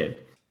about that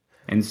kid.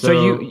 And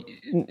so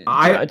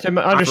I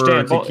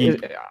understand.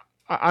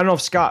 I don't know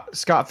if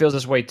Scott feels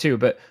this way too,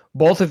 but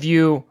both of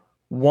you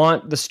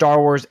want the Star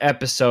Wars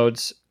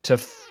episodes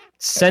to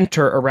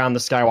center around the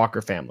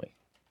Skywalker family.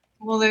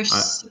 Well,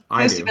 there's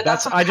I do.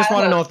 I just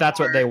want to know if that's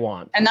what they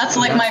want. And that's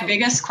like my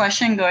biggest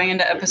question going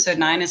into episode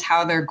 9 is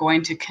how they're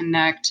going to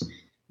connect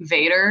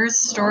Vader's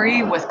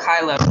story with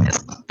Kylo.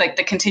 It's like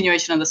the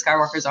continuation of the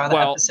Skywalkers are the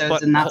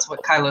episodes, and that's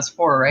what Kylo's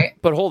for, right?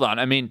 But hold on.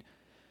 I mean,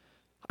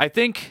 I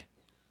think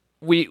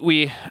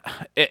we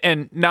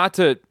and not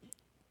to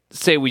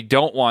say we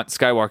don't want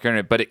Skywalker in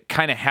it, but it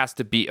kind of has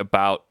to be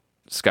about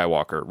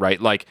Skywalker,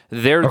 right? Like,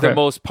 they're the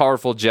most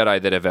powerful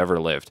Jedi that have ever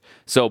lived.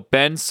 So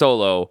Ben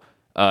Solo,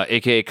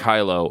 aka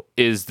Kylo,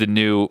 is the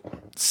new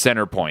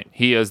center point.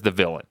 He is the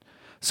villain.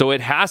 So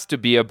it has to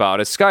be about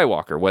a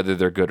Skywalker, whether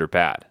they're good or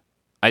bad.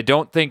 I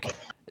don't think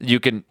you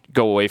can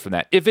go away from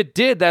that. If it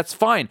did, that's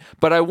fine.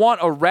 But I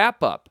want a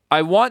wrap up.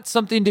 I want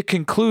something to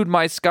conclude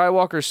my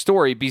Skywalker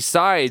story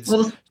besides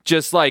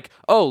just like,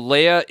 oh,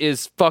 Leia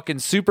is fucking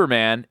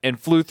Superman and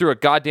flew through a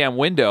goddamn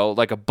window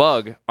like a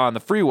bug on the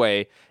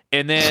freeway.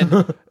 And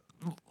then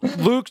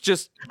Luke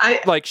just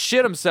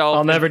shit himself.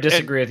 I'll never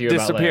disagree with you about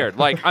disappeared.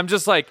 Like, I'm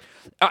just like,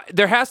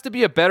 there has to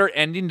be a better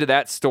ending to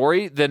that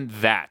story than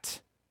that.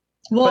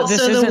 Well, but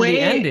this isn't the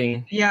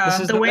ending. Yeah,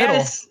 this is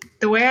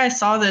the way I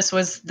saw this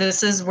was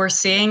we're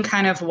seeing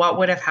kind of what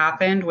would have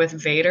happened with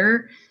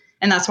Vader,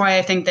 and that's why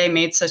I think they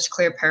made such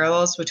clear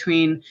parallels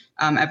between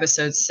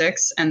episode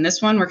 6 and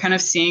this one. We're kind of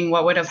seeing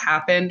what would have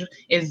happened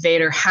if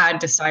Vader had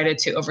decided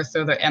to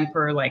overthrow the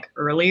Emperor like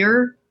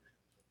earlier,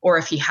 or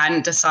if he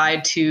hadn't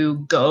decided to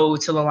go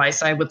to the light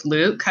side with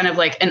Luke, kind of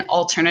like an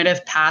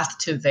alternative path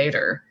to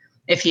Vader.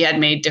 If he had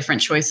made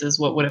different choices,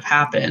 what would have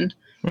happened?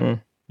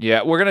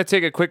 Yeah, we're going to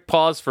take a quick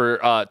pause for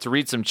to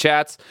read some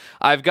chats.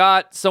 I've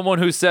got someone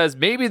who says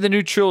maybe the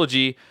new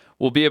trilogy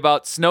will be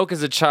about Snoke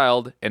as a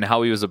child and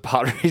how he was a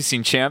pod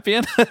racing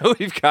champion.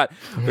 We've got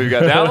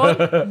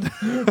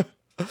that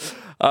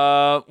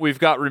one. We've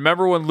got,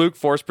 remember when Luke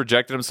force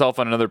projected himself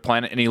on another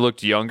planet and he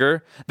looked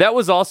younger? That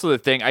was also the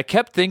thing. I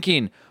kept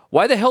thinking,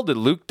 why the hell did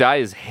Luke dye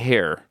his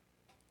hair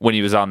when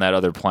he was on that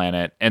other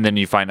planet? And then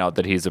you find out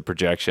that he's a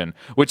projection,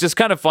 which is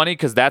kind of funny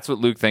because that's what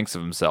Luke thinks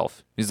of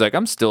himself. He's like,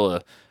 I'm still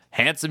a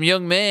handsome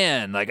young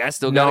man. Like, I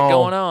still got it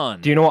going on.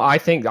 Do you know what I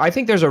think? I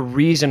think there's a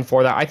reason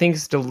for that. I think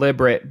it's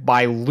deliberate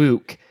by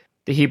Luke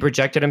that he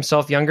projected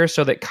himself younger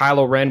so that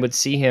Kylo Ren would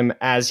see him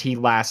as he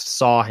last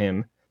saw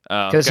him.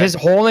 Because his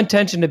whole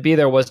intention to be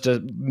there was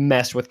to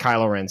mess with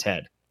Kylo Ren's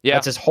head. Yeah.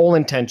 That's his whole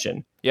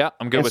intention. Yeah,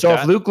 I'm good with that. that.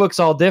 So if Luke looks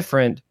all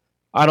different,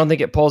 I don't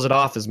think it pulls it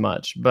off as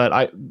much, but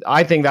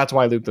I think that's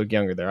why Luke looked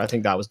younger there. I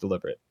think that was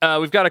deliberate.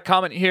 We've got a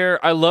comment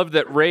here. I love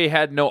that Rey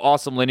had no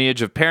awesome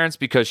lineage of parents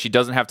because she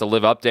doesn't have to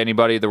live up to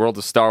anybody. The world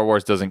of Star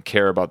Wars doesn't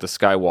care about the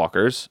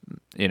Skywalkers.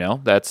 You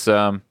know, that's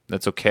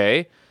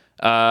okay.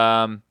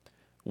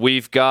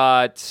 We've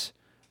got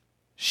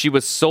Rey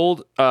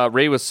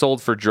was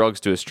sold for drugs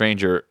to a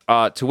stranger.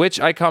 To which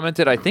I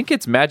commented, I think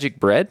it's magic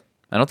bread.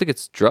 I don't think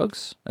it's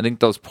drugs. I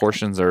think those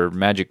portions are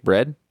magic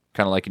bread,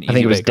 kind of like an easy I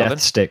think it was bake death oven.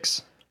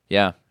 sticks.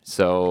 Yeah,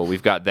 so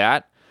we've got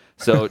that.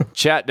 So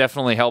chat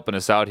definitely helping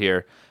us out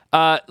here.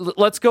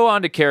 Let's go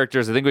on to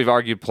characters. I think we've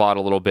argued plot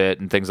a little bit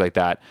and things like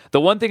that. The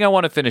one thing I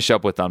want to finish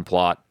up with on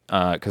plot,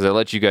 because I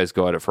let you guys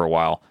go at it for a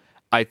while,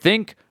 I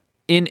think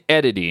in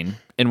editing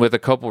and with a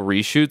couple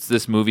reshoots,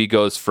 this movie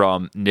goes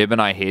from Nib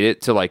and I hate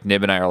it to like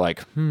Nib and I are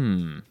like,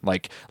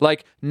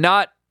 like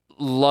not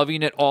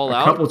loving it all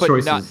out. A couple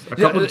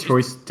of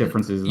choice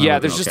differences. Yeah,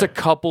 there's just a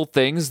couple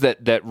things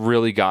that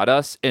really got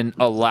us, and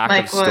a lack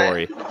Like of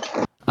story.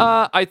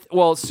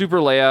 Super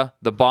Leia,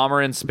 the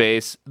bomber in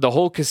space, the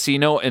whole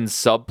casino and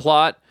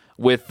subplot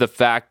with the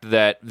fact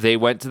that they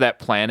went to that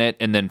planet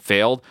and then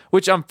failed,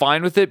 which I'm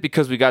fine with it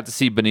because we got to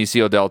see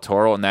Benicio del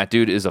Toro and that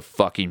dude is a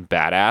fucking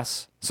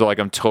badass. So like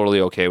I'm totally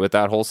okay with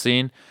that whole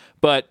scene.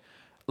 But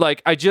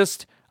like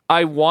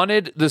I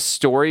wanted the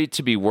story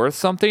to be worth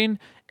something,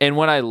 and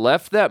when I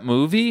left that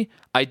movie,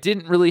 I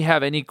didn't really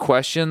have any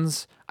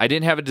questions. I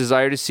didn't have a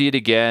desire to see it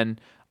again.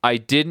 I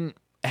didn't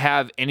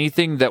have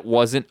anything that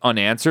wasn't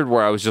unanswered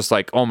where I was just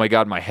like, oh my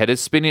God, my head is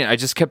spinning. I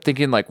just kept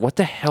thinking like, what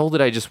the hell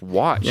did I just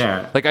watch?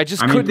 Yeah. Like I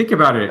mean, think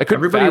about it.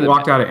 Everybody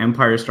walked out of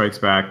Empire Strikes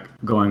Back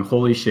going,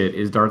 holy shit,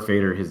 is Darth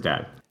Vader his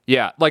dad?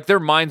 Yeah, like their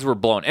minds were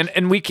blown. And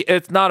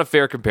it's not a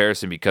fair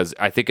comparison because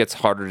I think it's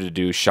harder to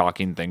do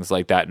shocking things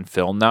like that in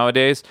film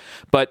nowadays.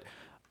 But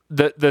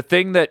the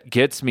thing that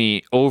gets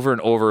me over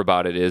and over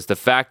about it is the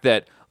fact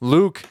that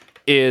Luke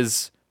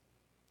is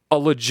a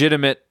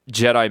legitimate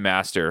Jedi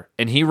Master,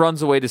 and he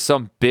runs away to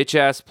some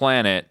bitch-ass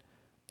planet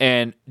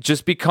and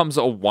just becomes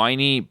a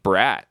whiny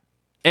brat.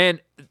 And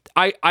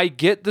I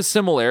get the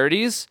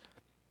similarities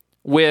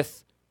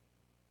with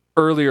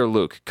earlier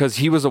Luke, because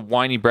he was a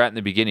whiny brat in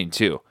the beginning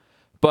too.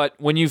 But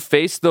when you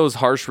face those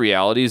harsh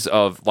realities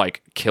of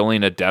like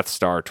killing a Death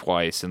Star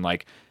twice and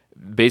like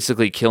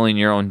basically killing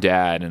your own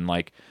dad and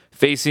like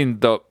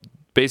facing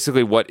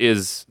basically what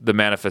is the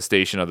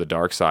manifestation of the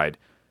dark side,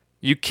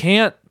 you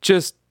can't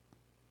just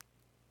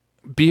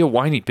be a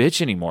whiny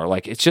bitch anymore.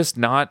 Like it's just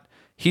not.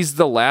 He's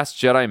the last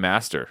Jedi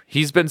Master.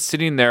 He's been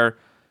sitting there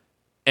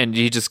and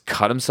he just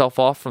cut himself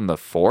off from the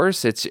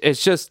Force.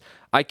 It's just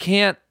I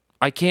can't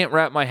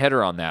wrap my head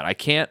around that. I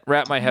can't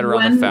wrap my head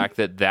around the fact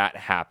that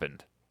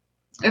happened.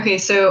 Okay,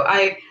 so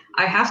I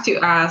have to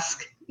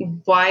ask,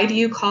 why do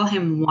you call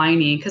him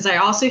whiny? Because I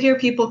also hear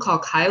people call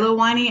Kylo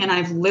whiny, and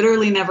I've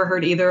literally never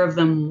heard either of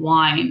them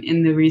whine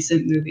in the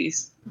recent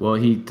movies. Well,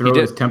 he threw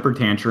his temper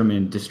tantrum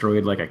and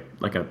destroyed like a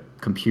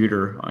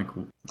computer.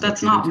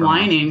 That's not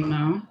whining,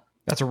 though.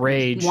 That's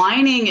rage.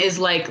 Whining is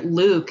like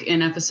Luke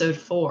in Episode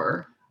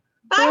 4.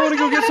 I want to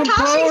go get some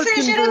power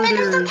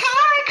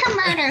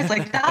converters.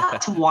 Like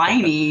that's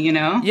whiny, you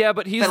know? Yeah,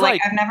 but he's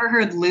like I've never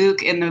heard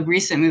Luke in the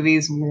recent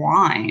movies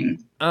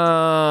whine.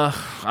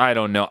 I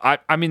don't know.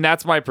 I mean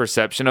that's my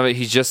perception of it.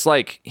 He's just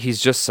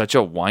such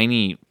a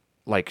whiny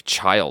like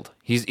child.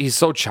 He's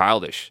so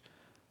childish.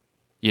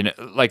 You know,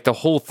 like the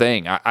whole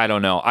thing. I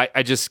don't know.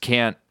 I just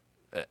can't.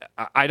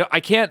 I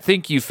can't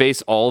think you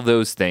face all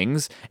those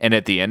things, and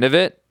at the end of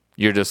it,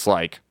 you're just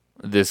like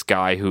this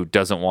guy who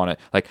doesn't want to.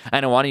 Like,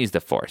 I don't want to use the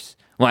Force.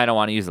 Well, I don't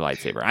want to use the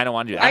lightsaber. I don't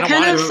want to do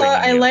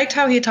that. I liked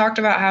how he talked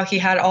about how he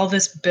had all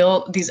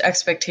these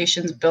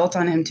expectations built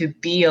on him to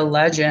be a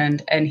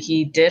legend, and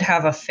he did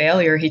have a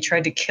failure. He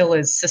tried to kill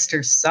his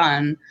sister's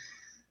son.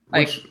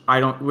 Which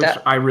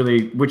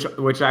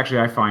actually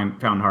I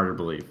found harder to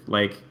believe.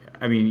 Like,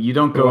 I mean, you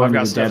don't go into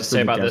the depths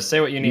of this.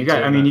 Say what you need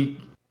to. I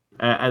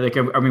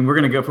mean, we're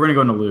gonna go. If we're gonna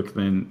go into Luke,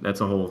 then that's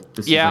a whole.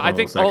 I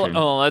think.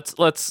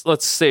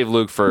 Let's save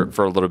Luke for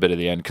a little bit of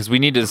the end because we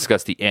need to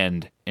discuss the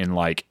end in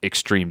like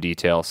extreme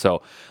detail.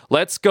 So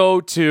let's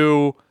go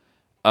to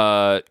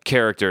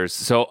characters.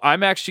 So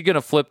I'm actually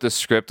gonna flip the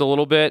script a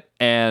little bit,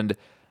 and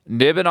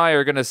Nib and I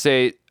are gonna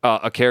say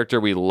a character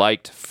we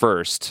liked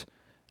first.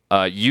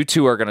 You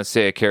two are going to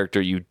say a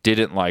character you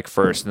didn't like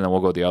first, and then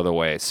we'll go the other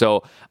way.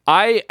 So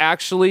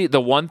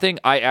the one thing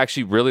I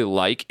actually really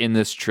like in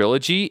this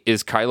trilogy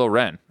is Kylo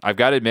Ren. I've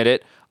got to admit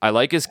it. I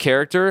like his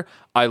character.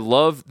 I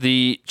love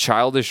the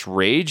childish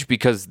rage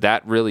because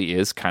that really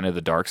is kind of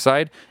the dark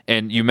side.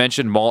 And you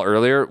mentioned Maul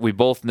earlier. We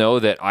both know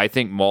that I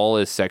think Maul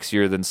is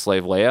sexier than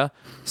Slave Leia.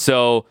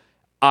 So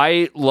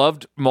I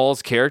loved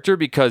Maul's character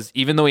because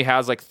even though he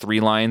has like 3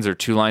 lines or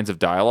 2 lines of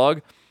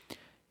dialogue,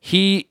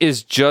 he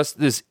is just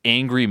this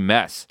angry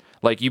mess.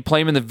 Like, you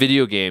play him in the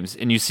video games,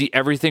 and you see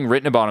everything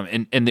written about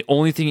him, and the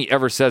only thing he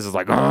ever says is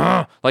like,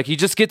 "Ugh!" Like, he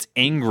just gets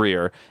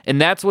angrier. And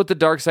that's what the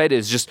dark side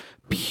is, just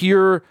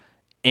pure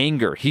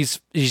anger. He's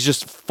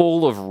just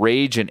full of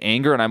rage and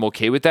anger, and I'm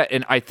okay with that.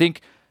 And I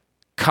think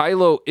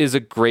Kylo is a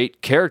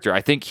great character. I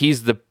think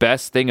he's the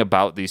best thing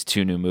about these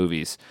two new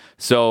movies.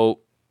 So,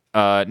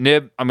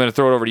 Nib, I'm going to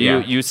throw it over to you.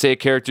 You say a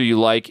character you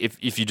like,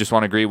 if you just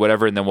want to agree,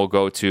 whatever, and then we'll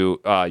go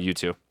to you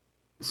two.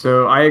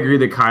 So I agree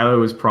that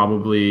Kylo is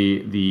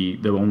probably the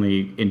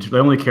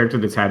only character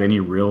that's had any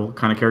real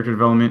kind of character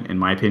development, in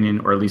my opinion,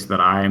 or at least that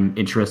I'm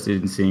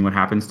interested in seeing what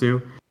happens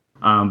to.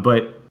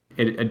 But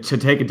to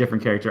take a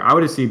different character, I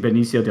would have seen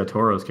Benicio del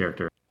Toro's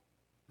character.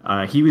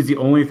 He was the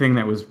only thing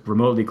that was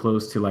remotely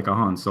close to like a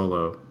Han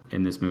Solo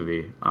in this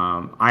movie.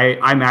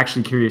 I'm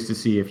actually curious to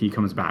see if he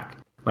comes back.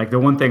 Like the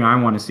one thing I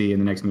want to see in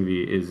the next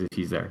movie is if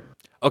he's there.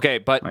 Okay,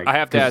 but I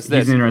have to ask this.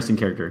 He's an interesting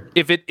character.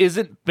 If it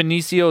isn't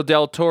Benicio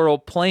del Toro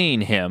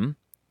playing him,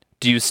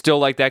 do you still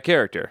like that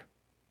character?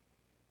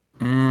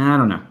 I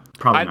don't know.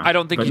 Probably not. I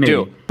don't think you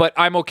do, but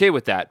I'm okay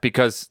with that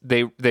because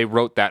they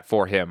wrote that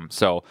for him,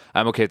 so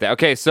I'm okay with that.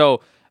 Okay, so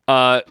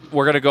we're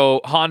going to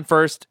go Han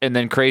first, and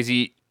then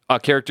Crazy, a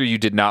character you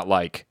did not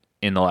like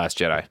in The Last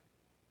Jedi.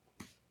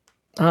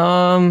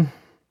 I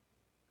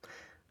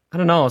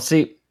don't know.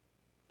 See,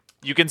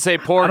 you can say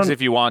Porgs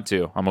if you want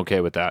to. I'm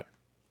okay with that.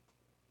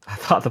 I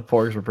thought the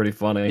Porgs were pretty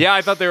funny. Yeah,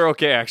 I thought they were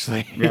okay,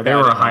 actually. Yeah, they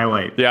were a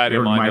highlight. Yeah, I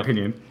didn't mind in my them.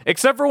 opinion.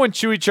 Except for when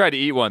Chewie tried to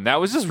eat one.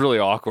 That was just really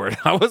awkward.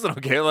 I wasn't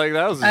okay like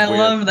that. Was just weird.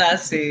 love that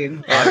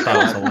scene. I thought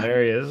it was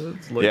hilarious.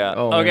 Yeah.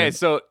 Okay, man.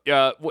 So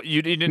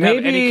you didn't have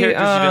any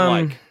characters you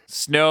didn't like?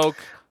 Snoke,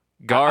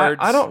 guards,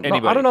 I don't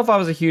anybody? I don't know if I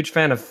was a huge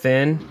fan of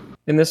Finn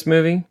in this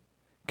movie.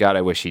 God,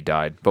 I wish he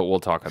died, but we'll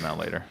talk on that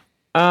later.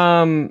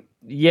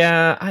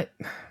 Yeah,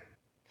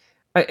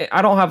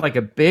 I don't have like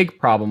a big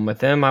problem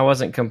with him. I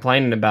wasn't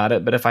complaining about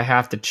it, but if I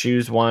have to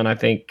choose one, I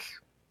think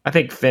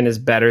Finn is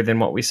better than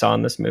what we saw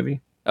in this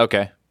movie.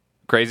 Okay.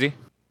 Crazy?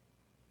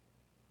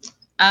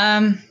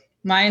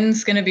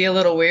 Mine's gonna be a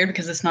little weird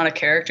because it's not a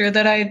character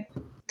that I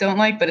don't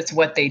like, but it's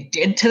what they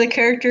did to the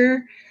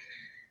character.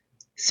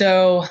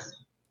 So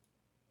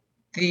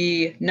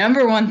the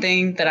number one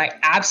thing that I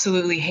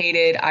absolutely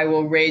hated, I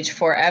will rage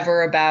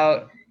forever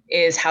about,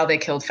 is how they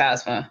killed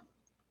Phasma.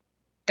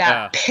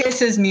 That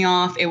pisses me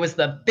off. It was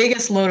the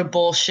biggest load of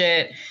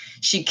bullshit.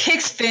 She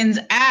kicks Finn's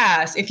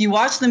ass. If you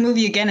watch the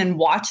movie again and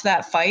watch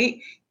that fight,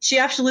 she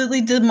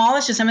absolutely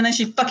demolishes him, and then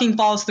she fucking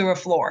falls through a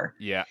floor.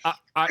 Yeah.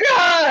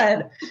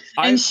 God!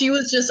 And she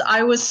was just,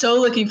 I was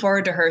so looking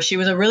forward to her. She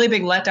was a really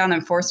big letdown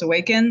in Force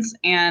Awakens,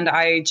 and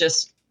I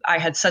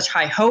had such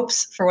high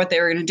hopes for what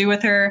they were going to do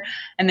with her,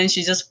 and then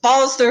she just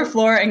falls through a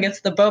floor and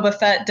gets the Boba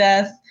Fett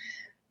death.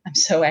 I'm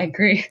so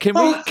angry.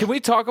 Can we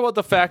talk about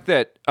the fact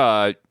that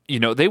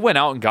they went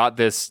out and got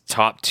this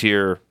top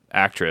tier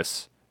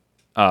actress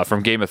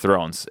from Game of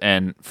Thrones,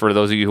 and for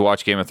those of you who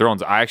watch Game of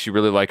Thrones, I actually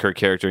really like her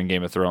character in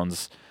Game of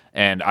Thrones,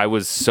 and I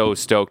was so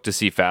stoked to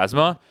see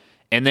Phasma,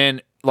 and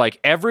then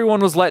like everyone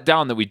was let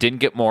down that we didn't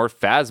get more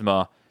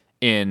Phasma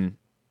in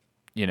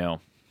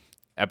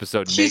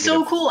episode. She's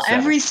so cool. 7.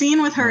 Every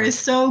scene with her is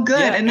so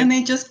good, and then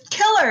they just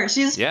kill her.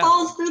 She just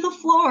falls through the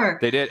floor.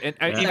 They did,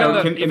 and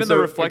even the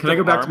reflective. Can I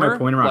go back armor, to my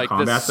point around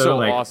combat though? So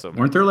like, awesome.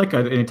 Weren't there like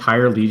an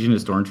entire legion of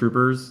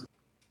stormtroopers,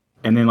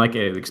 and then like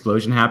an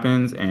explosion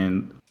happens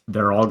and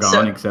they're all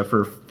gone except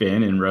for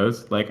Finn and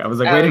Rose? Like I was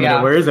like, wait a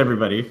minute, where is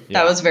everybody?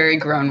 That was very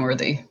groan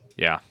worthy.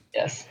 Yeah.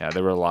 Yes. Yeah,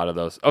 there were a lot of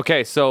those.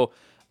 Okay, so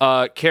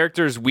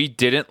characters we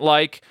didn't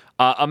like.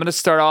 I'm gonna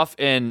start off,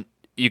 and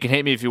you can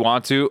hate me if you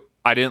want to.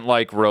 I didn't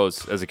like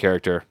Rose as a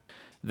character.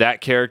 That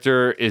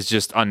character is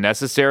just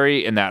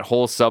unnecessary, and that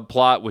whole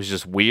subplot was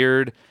just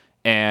weird,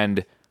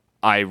 and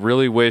I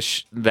really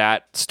wish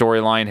that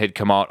storyline had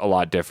come out a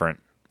lot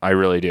different. I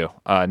really do.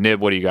 Nib,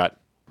 what do you got?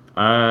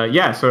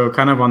 So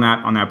kind of on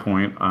that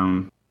point,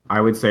 I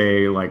would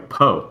say like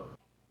Poe.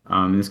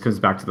 This comes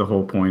back to the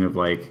whole point of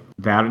like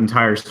that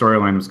entire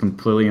storyline was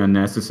completely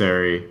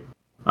unnecessary.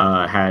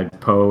 Had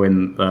Poe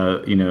and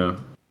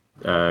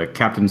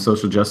Captain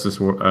Social Justice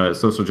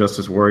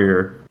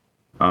Warrior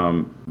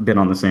been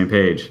on the same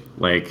page,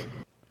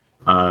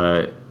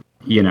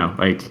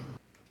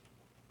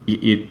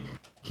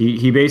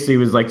 he basically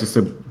was like just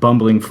a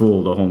bumbling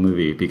fool the whole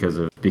movie because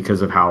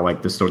of how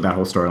like that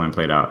whole storyline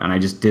played out, and I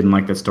just didn't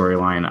like the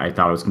storyline. I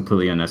thought it was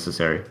completely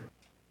unnecessary.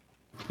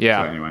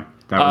 Yeah. So anyway,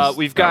 that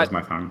was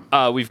my time.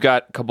 We've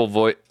got a couple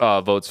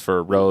votes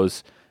for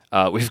Rose.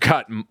 We've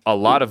got a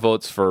lot of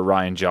votes for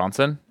Rian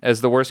Johnson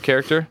as the worst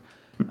character.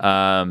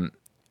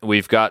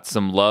 We've got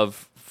some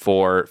love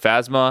for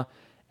Phasma,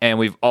 and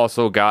we've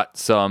also got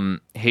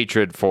some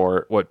hatred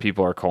for what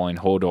people are calling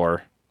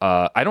Hodor.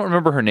 I don't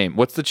remember her name.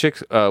 What's the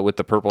chick with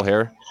the purple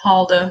hair?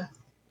 Halda.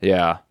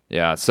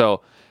 Yeah.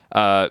 So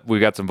we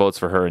got some votes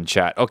for her in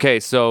chat. Okay,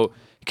 so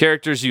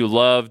characters you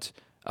loved.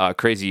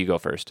 Crazy, you go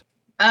first.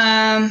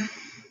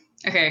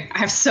 Okay, I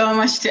have so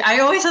much I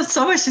always have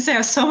so much to say. I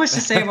have so much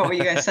to say about what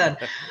you guys said.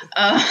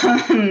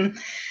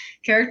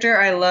 Character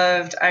I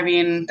loved. I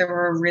mean, there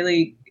were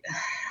really...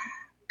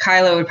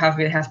 Kylo would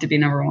probably have to be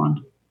number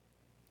one.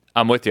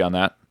 I'm with you on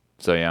that.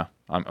 So yeah,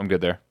 I'm good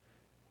there.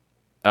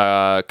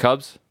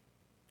 Cubs?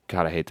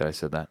 God, I hate that I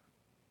said that.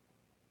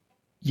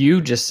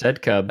 You just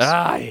said Cubs.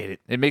 I hate it.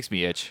 It makes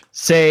me itch.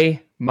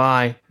 Say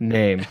my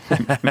name.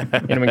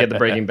 Anyone get the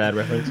Breaking Bad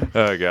reference?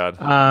 Oh God.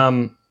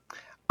 I'm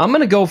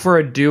gonna go for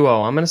a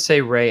duo. I'm gonna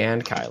say Ray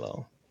and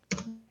Kylo.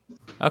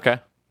 Okay.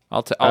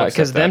 I'll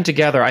because them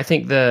together, I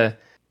think the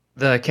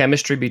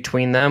chemistry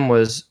between them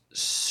was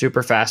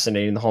super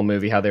fascinating. The whole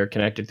movie, how they were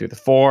connected through the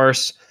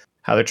Force,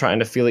 how they're trying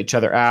to feel each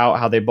other out,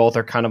 how they both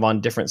are kind of on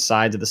different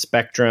sides of the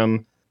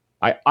spectrum.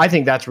 I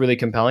think that's really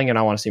compelling, and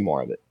I want to see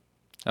more of it.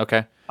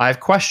 Okay. I have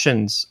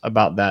questions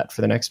about that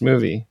for the next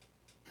movie.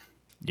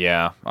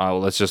 Yeah.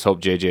 Let's just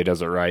hope JJ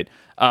does it right.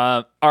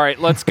 All right.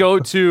 Let's go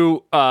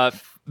to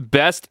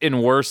best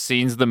and worst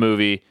scenes of the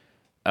movie.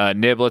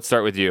 Nib, let's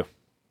start with you.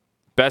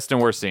 Best and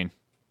worst scene.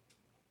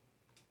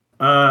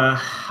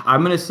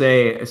 I'm gonna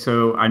say,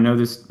 so I know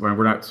this,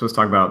 we're not supposed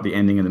to talk about the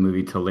ending of the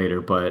movie till later,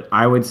 but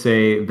I would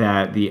say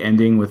that the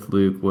ending with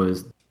Luke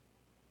was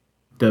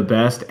the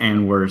best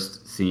and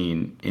worst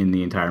scene in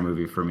the entire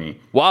movie for me.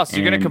 Wow, so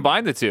you're gonna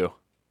combine the two?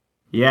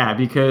 Yeah,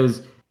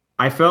 because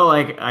I felt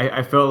like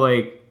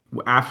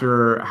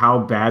after how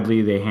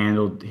badly they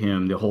handled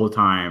him the whole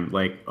time,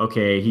 like,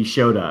 okay, he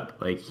showed up,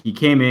 like he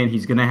came in,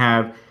 he's gonna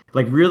have,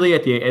 like, really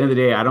at the end of the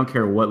day, I don't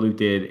care what Luke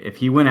did, if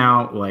he went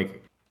out like,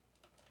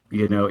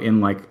 you know,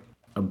 in like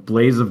a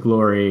blaze of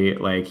glory,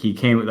 like he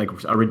came with like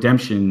a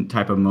redemption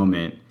type of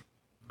moment,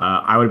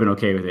 I would have been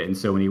okay with it. And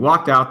so when he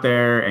walked out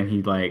there and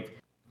he like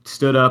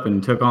stood up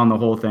and took on the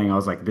whole thing, I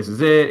was like, this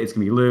is it. It's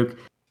gonna be Luke.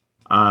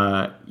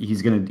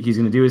 He's gonna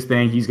do his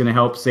thing. He's gonna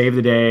help save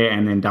the day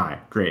and then die.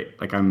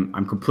 Great. Like I'm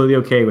completely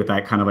okay with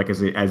that, kind of like as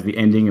the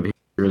ending of his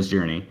hero's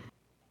journey.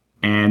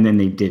 And then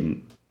they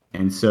didn't.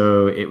 And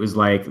so it was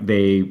like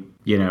they,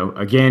 you know,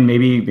 again,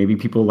 maybe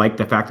people like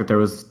the fact that there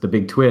was the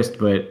big twist,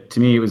 but to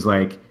me it was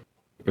like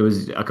it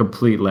was a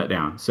complete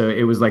letdown. So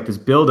it was like this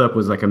buildup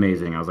was like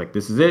amazing. I was like,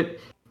 this is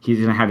it. He's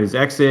gonna have his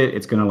exit.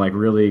 It's gonna like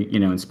really, you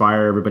know,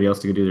 inspire everybody else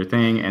to go do their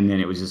thing. And then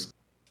it was just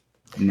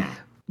nah.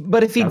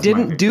 But if he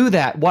didn't do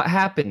that, what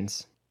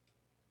happens?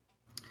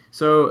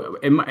 So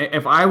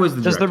if I was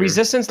the does director, the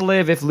Resistance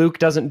live if Luke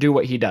doesn't do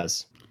what he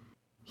does?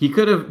 He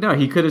should have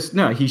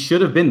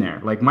been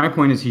there. Like, my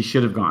point is he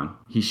should have gone.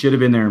 He should have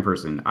been there in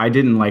person. I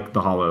didn't like the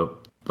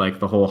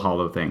whole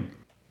Hollow thing.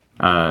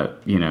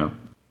 You know,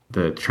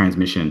 the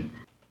transmission.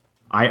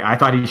 I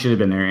thought he should have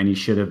been there and he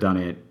should have done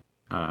it.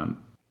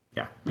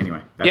 Yeah.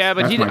 Anyway. But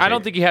I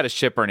don't think he had a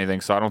ship or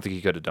anything, so I don't think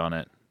he could have done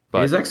it.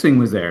 But his X-wing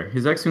was there.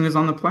 His X-wing was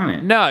on the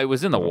planet. No, it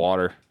was in the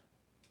water.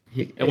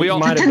 And we all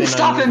didn't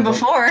stop him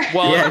before.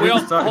 Well, yeah, we all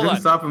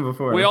didn't stop him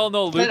before. We all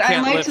know Luke but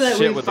can't I liked lift that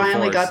shit we with the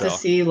finally Force, got to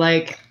see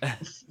like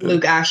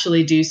Luke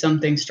actually do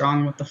something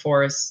strong with the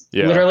Force.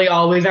 Yeah. Literally,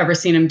 all we've ever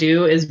seen him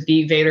do is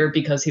beat Vader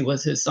because he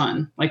was his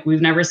son. Like, we've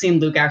never seen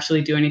Luke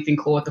actually do anything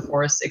cool with the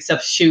Force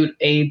except shoot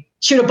a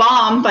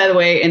bomb. By the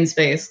way, in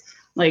space.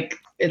 Like,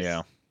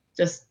 it's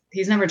just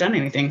he's never done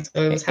anything.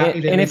 So I was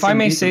happy to. And if I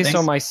may say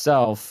so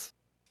myself,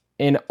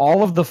 in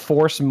all of the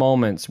Force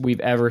moments we've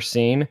ever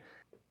seen,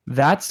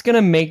 that's going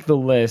to make the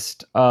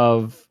list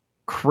of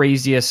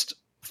craziest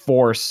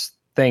Force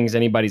things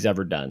anybody's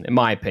ever done, in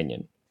my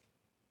opinion.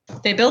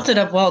 They built it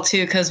up well,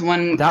 too, because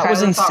when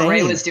Kylo thought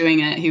Rey was doing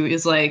it, he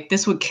was like,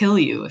 this would kill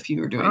you if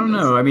you were doing this. I don't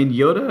know. I mean,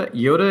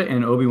 Yoda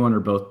and Obi-Wan are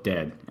both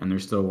dead, and they're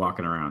still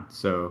walking around.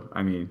 So,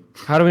 I mean...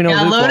 How do we know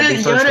Luke won't be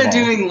first of all? Yoda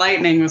doing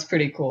lightning was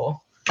pretty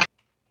cool.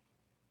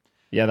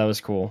 Yeah, that was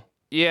cool.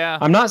 Yeah.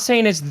 I'm not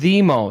saying it's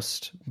the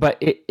most, but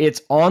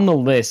it's on the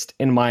list,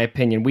 in my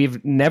opinion.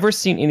 We've never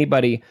seen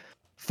anybody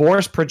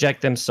Force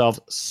project themselves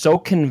so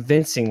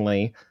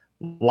convincingly,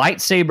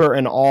 lightsaber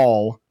and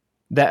all,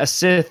 that a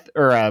Sith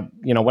or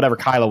whatever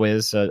Kylo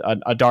is,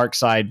 a dark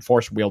side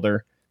Force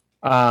wielder,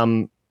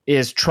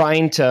 is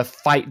trying to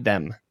fight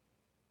them.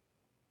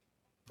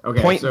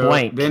 point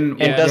blank, and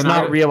does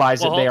not realize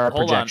that they are a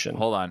projection.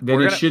 Hold on.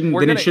 Then it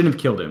shouldn't have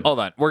killed him. Hold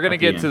on. We're gonna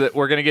get to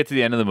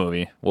the end of the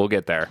movie. We'll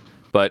get there.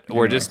 But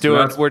we're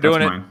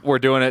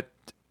doing it.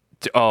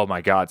 Oh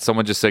my God!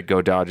 Someone just said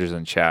 "Go Dodgers"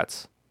 in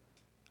chats.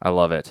 I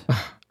love it.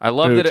 I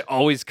love that it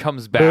always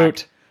comes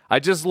back. I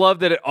just love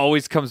that it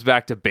always comes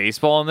back to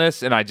baseball in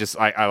this, and I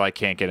like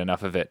can't get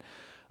enough of it.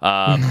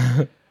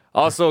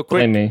 Also,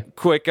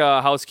 quick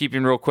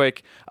housekeeping real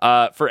quick.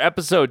 For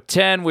episode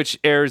 10, which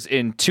airs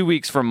in 2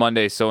 weeks from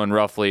Monday, so in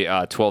roughly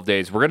 12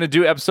 days, we're going to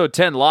do episode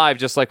 10 live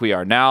just like we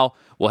are now.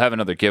 We'll have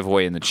another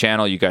giveaway in the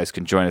channel. You guys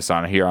can join us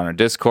on our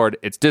Discord.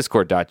 It's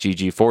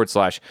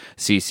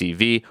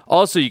discord.gg/CCV.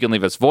 Also, you can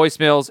leave us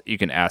voicemails. You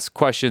can ask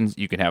questions.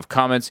 You can have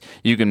comments.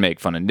 You can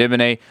make fun of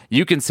Nibene.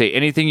 You can say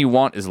anything you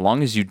want as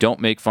long as you don't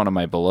make fun of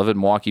my beloved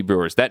Milwaukee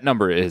Brewers. That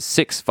number is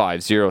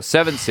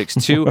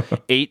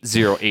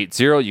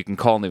 650-762-8080. You can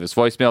call and leave us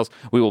voicemails.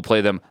 We will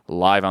play them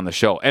live on the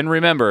show. And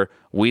remember,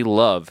 we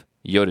love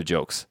Yoda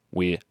jokes.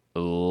 We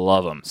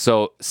love them.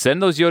 So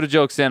send those Yoda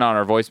jokes in on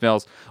our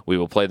voicemails. We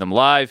will play them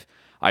live.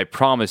 I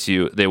promise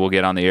you they will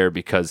get on the air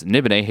because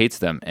Nibene hates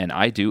them, and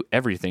I do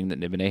everything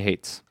that Nibene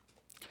hates.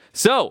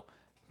 So,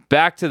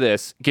 back to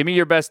this. Give me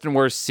your best and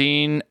worst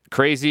scene.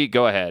 Crazy,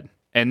 go ahead.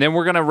 And then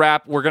we're gonna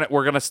wrap. We're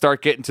gonna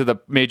start getting to the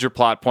major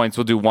plot points.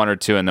 We'll do one or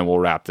two, and then we'll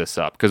wrap this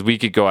up because we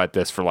could go at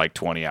this for like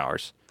 20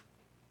 hours.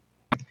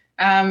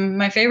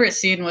 My favorite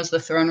scene was the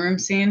throne room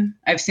scene.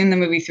 I've seen the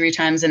movie 3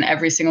 times, and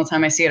every single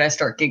time I see it, I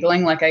start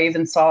giggling. Like I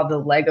even saw the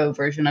Lego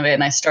version of it,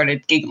 and I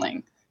started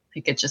giggling.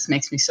 Like it just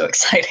makes me so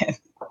excited.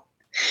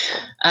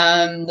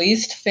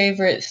 Least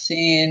favorite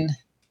scene.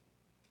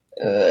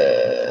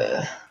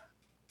 I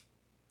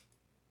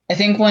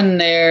think when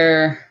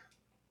they're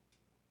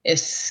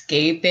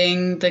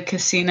escaping the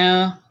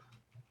casino,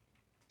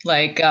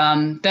 like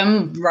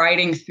them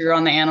riding through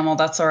on the animal,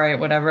 that's all right,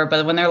 whatever.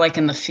 But when they're like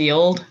in the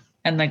field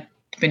and like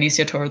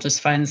Benicio Toro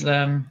just finds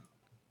them,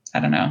 I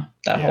don't know,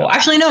 whole.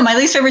 Actually, no, my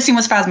least favorite scene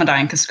was Phasma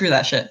dying because screw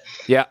that shit.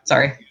 Yeah.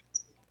 Sorry.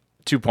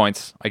 2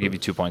 points. I give you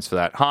 2 points for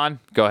that. Han,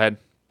 go ahead.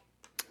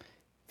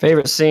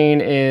 Favorite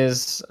scene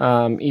is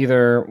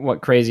either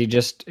what Crazy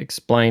just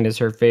explained as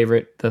her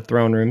favorite, the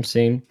throne room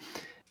scene,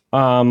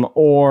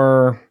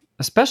 or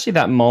especially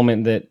that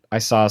moment that I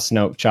saw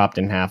Snoke chopped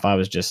in half.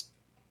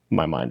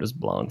 My mind was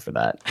blown for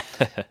that.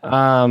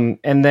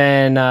 And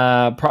then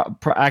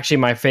actually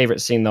my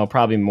favorite scene, though,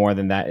 probably more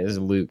than that, is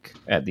Luke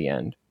at the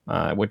end,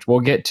 which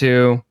we'll get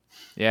to.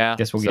 Yeah.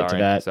 Guess we'll get to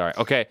that. Sorry.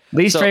 Okay.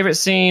 Least favorite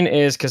scene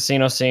is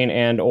casino scene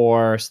and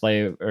or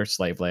slave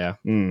Leia.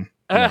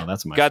 No,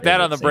 that's my got that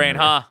on the brain,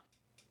 huh?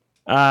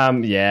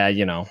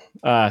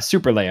 Yeah,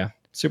 Super Leia.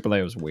 Super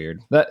Leia was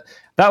weird. That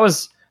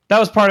was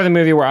part of the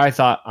movie where I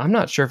thought, I'm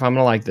not sure if I'm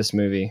gonna like this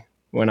movie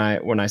when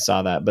I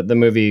saw that, but the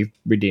movie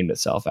redeemed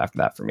itself after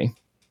that for me.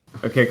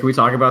 Okay, can we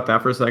talk about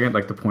that for a second?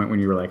 Like the point when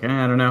you were like,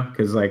 I don't know,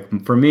 because like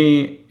for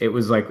me, it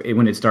was like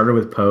when it started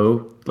with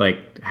Poe,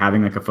 like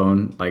having like a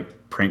phone, like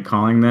prank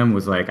calling them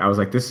was like, I was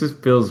like,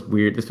 feels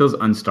weird. This feels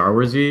un-Star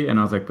Wars-y, and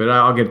I was like, but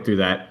I'll get through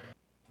that.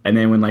 And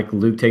then when like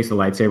Luke takes the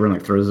lightsaber and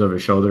like throws it over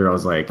his shoulder, I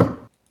was like,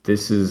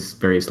 this is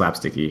very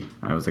slapsticky.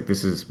 I was like,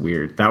 this is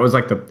weird. That was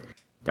like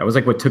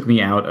what took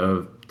me out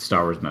of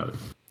Star Wars mode.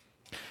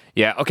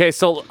 Yeah. Okay.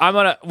 So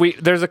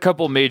there's a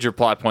couple major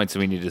plot points that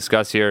we need to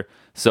discuss here.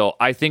 So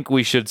I think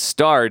we should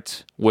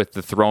start with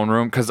the throne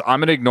room because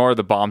I'm going to ignore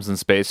the bombs in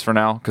space for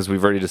now because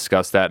we've already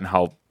discussed that and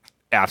how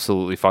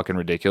absolutely fucking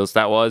ridiculous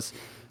that was.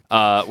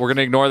 We're going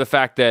to ignore the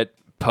fact that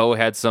Poe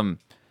had some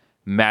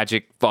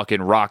magic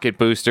fucking rocket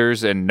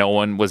boosters and no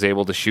one was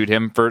able to shoot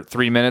him for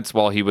 3 minutes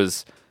while he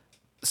was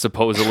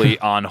supposedly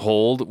on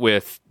hold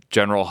with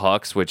General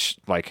Hux, which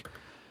like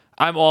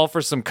I'm all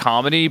for some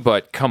comedy,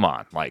 but come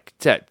on, like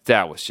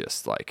that was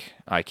just like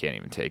I can't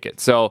even take it.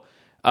 So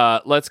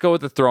let's go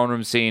with the throne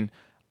room scene.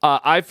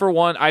 I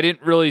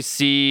didn't really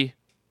see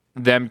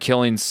them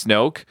killing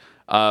Snoke.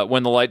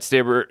 When the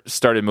lightsaber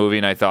started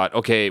moving, I thought,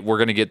 okay, we're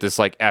gonna get this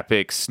like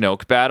epic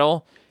Snoke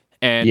battle,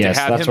 and yes,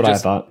 to have that's him what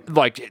just I thought.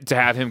 like to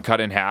have him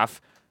cut in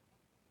half.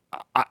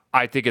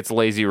 I think it's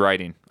lazy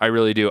writing. I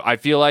really do. I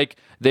feel like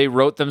they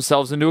wrote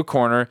themselves into a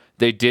corner.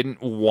 They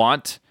didn't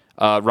want.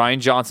 Rian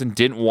Johnson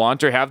didn't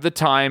want or have the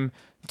time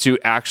to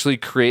actually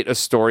create a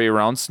story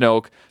around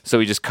Snoke, so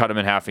he just cut him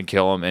in half and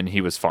kill him, and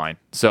he was fine.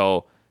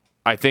 So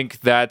I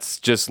think that's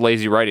just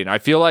lazy writing. I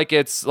feel like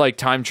it's like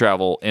time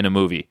travel in a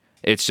movie.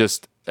 It's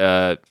just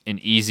an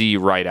easy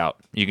write out.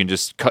 You can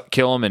just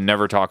kill him and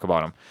never talk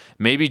about him.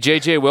 Maybe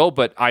JJ will,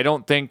 but I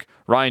don't think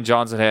Rian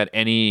Johnson had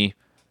any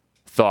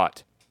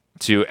thought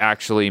to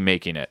actually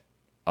making it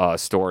a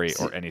story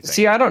or anything.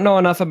 See, I don't know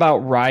enough about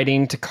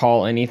writing to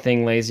call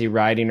anything lazy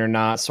writing or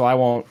not, so I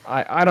won't.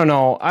 I don't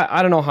know.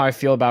 I don't know how I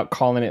feel about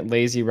calling it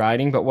lazy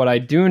writing, but what I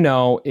do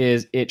know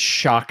is it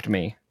shocked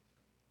me,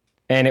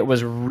 and it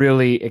was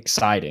really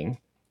exciting.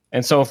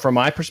 And so, from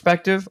my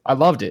perspective, I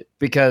loved it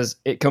because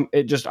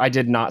I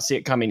did not see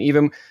it coming.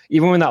 Even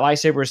when that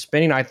lightsaber was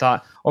spinning, I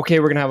thought, okay,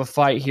 we're gonna have a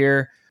fight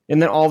here,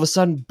 and then all of a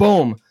sudden,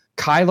 boom!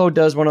 Kylo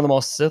does one of the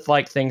most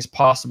Sith-like things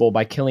possible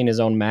by killing his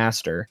own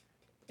master.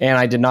 And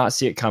I did not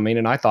see it coming,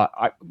 and I thought,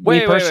 I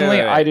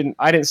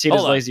didn't see it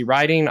as lazy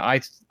writing.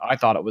 I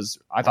thought it was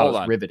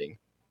riveting.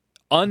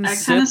 I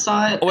kind of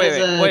saw it.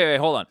 Wait,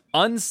 hold on.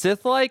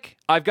 Unsith-like?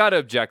 I've got to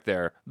object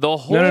there. The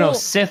whole no,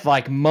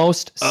 Sith-like,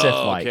 most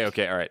Sith-like.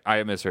 Okay, all right.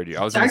 I misheard you.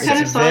 I was kind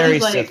of saw it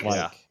as like Sith-like.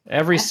 Yeah.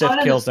 Every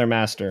Sith kills their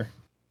master.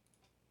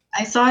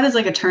 I saw it as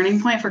like a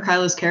turning point for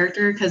Kylo's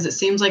character because it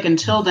seems like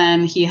until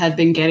then he had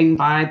been getting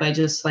by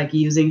just like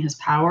using his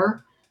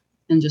power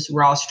and just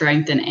raw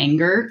strength and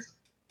anger.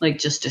 Like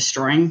just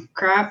destroying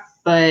crap.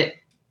 But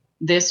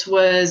this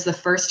was the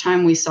first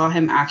time we saw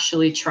him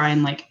actually try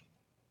and like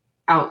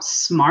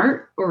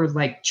outsmart or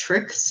like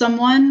trick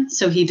someone.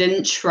 So he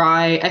didn't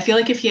try. I feel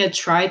like if he had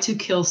tried to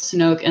kill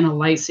Snoke in a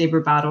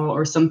lightsaber battle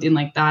or something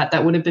like that,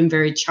 that would have been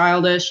very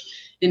childish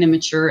and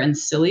immature and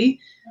silly.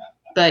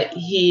 But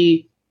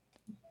he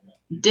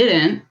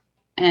didn't.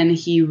 And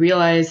he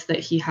realized that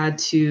he had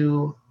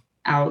to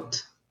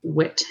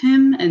outwit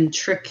him and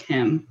trick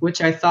him,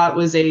 which I thought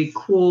was a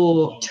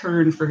cool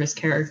turn for his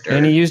character.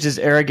 And he used his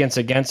arrogance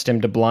against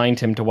him to blind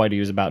him to what he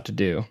was about to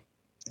do.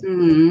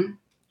 Mm-hmm.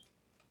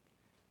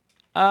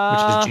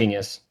 Which is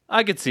genius.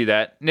 I could see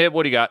that. Nib,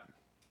 what do you got?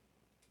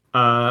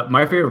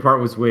 My favorite part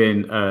was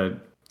when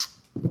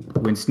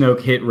when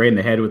Snoke hit Rey in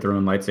the head with her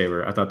own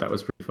lightsaber. I thought that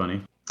was pretty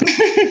funny.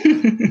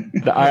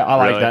 I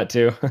like that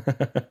too.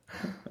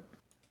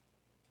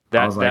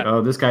 I was like,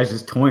 oh, this guy's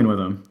just toying with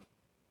him.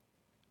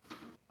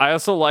 I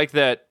also like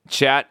that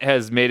chat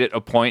has made it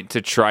a point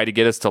to try to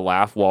get us to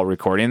laugh while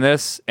recording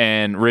this,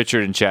 and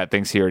Richard in chat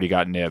thinks he already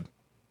got Nib.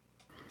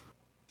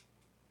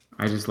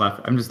 I just laugh.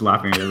 I'm just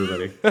laughing at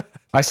everybody.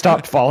 I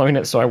stopped following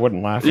it so I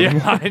wouldn't laugh.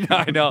 Yeah,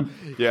 I know.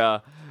 Yeah.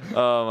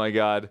 Oh my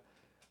God.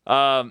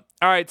 All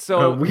right.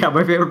 So yeah,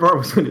 my favorite part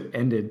was when it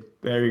ended.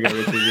 There you go,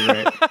 Richard. You're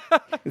right.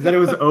 Is that it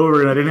was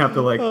over and I didn't have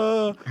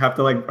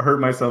to hurt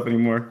myself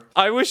anymore.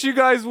 I wish you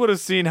guys would have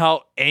seen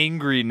how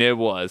angry Nib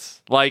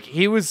was. Like,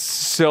 he was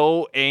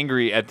so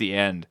angry at the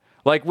end.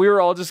 Like, we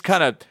were all just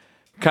kind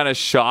of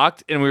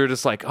shocked, and we were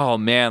just like, oh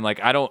man,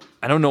 like I don't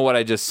know what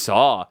I just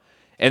saw.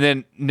 And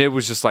then Nib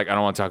was just like, I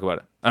don't want to talk about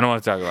it. I don't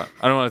want to talk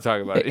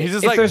about it. He's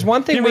just if there's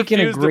one thing we can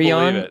agree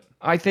on,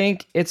 I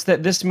think it's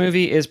that this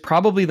movie is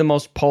probably the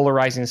most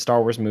polarizing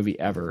Star Wars movie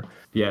ever.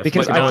 Yes,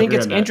 because I think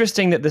it's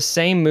interesting that the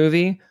same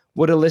movie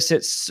would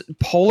elicit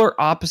polar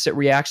opposite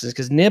reactions,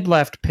 because Nib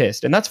left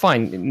pissed, and that's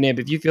fine. Nib,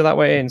 if you feel that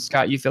way, and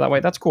Scott, you feel that way,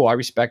 that's cool. I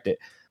respect it.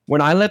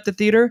 When I left the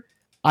theater,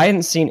 I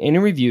hadn't seen any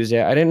reviews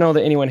yet. I didn't know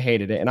that anyone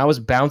hated it, and I was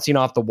bouncing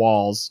off the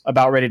walls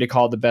about ready to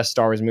call it the best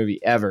Star Wars movie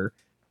ever,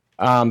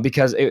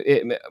 because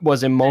it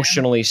was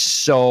emotionally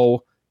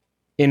so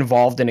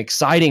involved and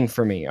exciting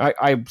for me.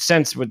 I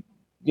sensed with,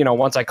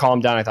 once I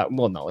calmed down, I thought,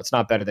 well, no, it's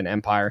not better than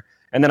Empire.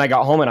 And then I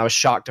got home and I was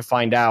shocked to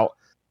find out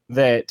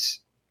that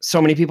so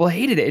many people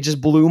hated it. It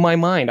just blew my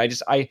mind.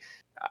 I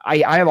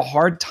have a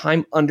hard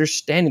time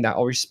understanding that.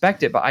 I'll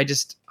respect it, but I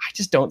just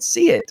don't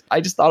see it. I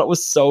just thought it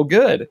was so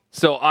good.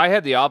 So I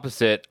had the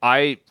opposite.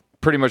 I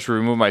pretty much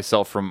removed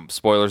myself from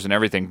spoilers and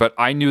everything, but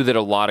I knew that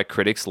a lot of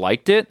critics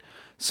liked it.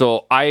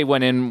 So I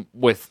went in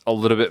with a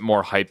little bit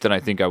more hype than I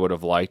think I would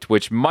have liked,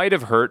 which might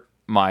have hurt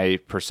my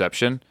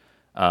perception.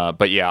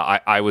 But yeah,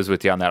 I was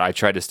with you on that. I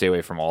tried to stay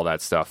away from all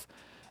that stuff.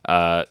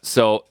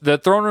 So the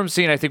throne room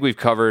scene, I think we've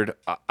covered.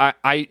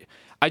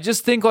 I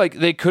just think like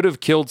they could have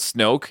killed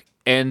Snoke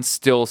and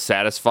still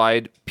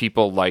satisfied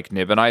people like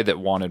Nib and I that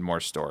wanted more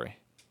story.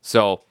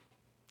 So,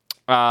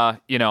 all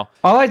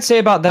I'd say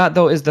about that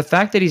though is the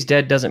fact that he's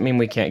dead doesn't mean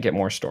we can't get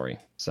more story.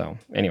 So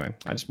anyway,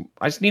 I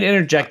just need to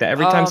interject that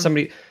every time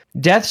somebody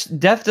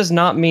death does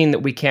not mean that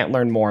we can't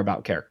learn more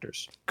about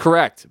characters.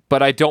 Correct,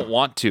 but I don't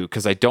want to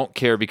because I don't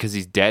care because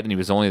he's dead and he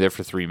was only there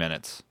for 3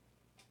 minutes.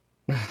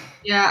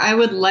 Yeah, I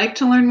would like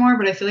to learn more,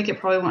 but I feel like it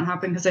probably won't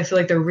happen because I feel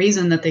like the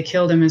reason that they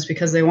killed him is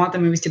because they want the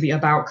movies to be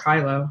about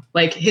Kylo.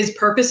 Like, his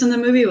purpose in the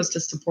movie was to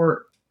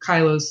support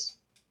Kylo's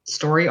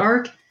story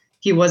arc.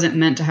 He wasn't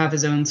meant to have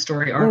his own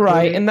story arc.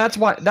 Right, and that's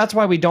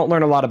why we don't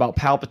learn a lot about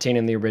Palpatine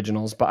in the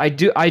originals, but I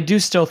do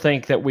still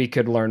think that we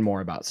could learn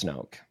more about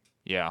Snoke.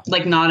 Yeah.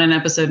 Like, not in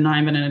episode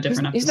 9, but in a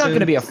different episode. He's not going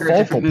to be a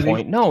focal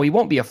point. No, he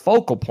won't be a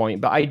focal point,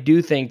 but I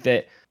do think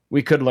that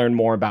we could learn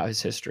more about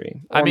his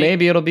history. Or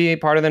maybe it'll be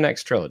part of the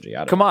next trilogy.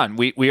 Come on,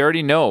 we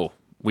already know.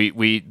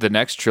 The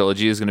next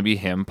trilogy is going to be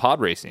him pod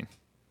racing.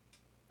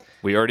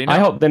 We already know. I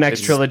hope the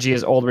next trilogy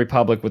is Old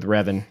Republic with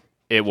Revan.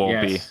 It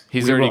won't be.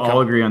 We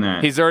all agree on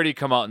that. He's already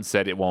come out and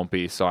said it won't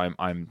be. So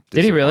I'm.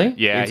 Did he really?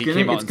 Yeah, it's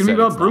gonna be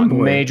about Broom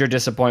Boy. Major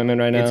disappointment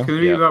right now. It's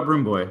gonna be about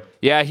Broom Boy.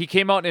 Yeah, he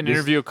came out in an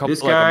interview a couple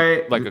weeks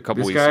ago.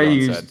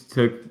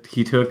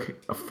 He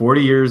took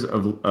 40 years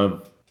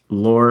of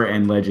lore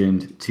and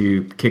legend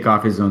to kick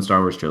off his own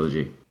Star Wars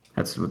trilogy.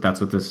 That's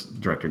what this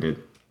director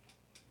did.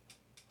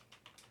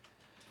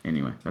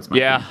 Anyway, that's my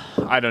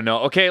opinion. I don't know.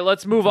 Okay,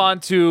 let's move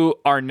on to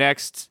our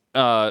next.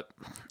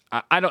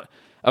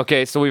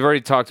 Okay, so we've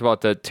already talked about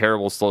the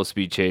terrible slow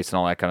speed chase and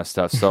all that kind of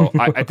stuff. So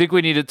I think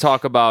we need to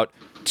talk about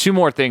 2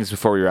 more things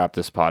before we wrap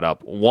this pod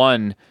up.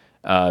 One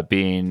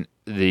being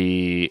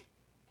the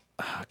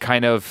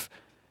kind of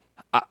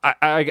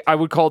I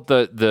would call it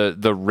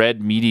the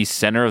red meaty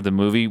center of the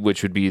movie,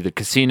 which would be the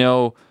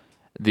casino,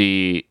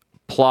 the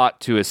plot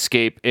to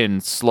escape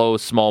in slow,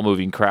 small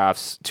moving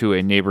crafts to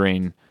a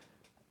neighboring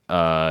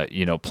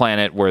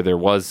planet where there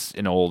was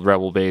an old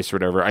rebel base or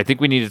whatever. I think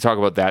we need to talk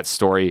about that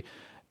story.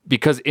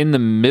 Because in the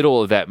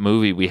middle of that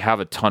movie, we have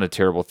a ton of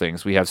terrible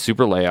things. We have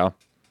Super Leia.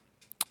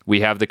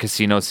 We have the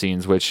casino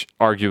scenes, which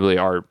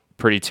arguably are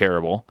pretty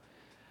terrible.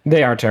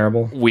 They are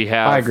terrible. We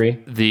have I agree.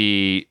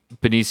 The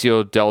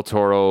Benicio del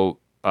Toro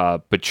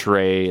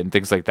betray and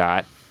things like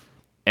that.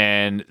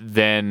 And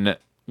then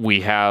we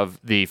have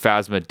the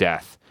Phasma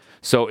death.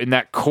 So in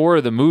that core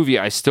of the movie,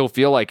 I still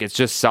feel like it's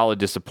just solid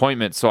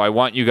disappointment. So I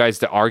want you guys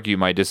to argue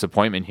my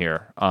disappointment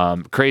here.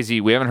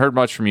 Crazy, we haven't heard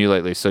much from you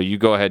lately, so you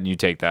go ahead and you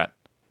take that.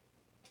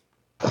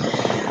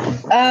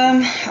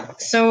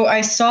 So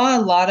I saw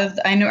a lot of,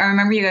 I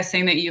remember you guys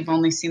saying that you've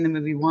only seen the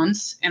movie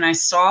once, and I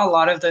saw a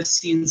lot of those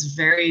scenes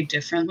very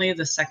differently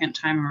the second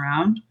time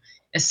around,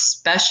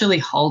 especially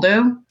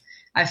Holdo.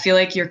 I feel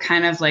like you're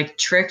kind of like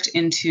tricked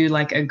into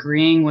like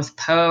agreeing with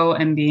Poe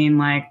and being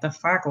like, the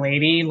fuck,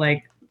 lady,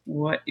 like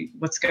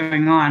what's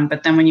going on?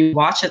 But then when you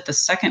watch it the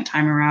second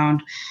time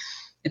around,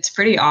 it's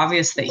pretty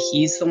obvious that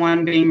he's the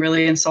one being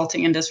really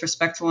insulting and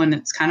disrespectful, and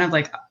it's kind of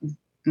like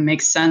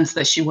makes sense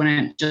that she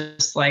wouldn't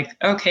just like,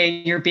 okay,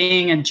 you're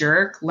being a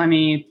jerk, let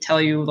me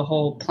tell you the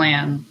whole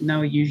plan.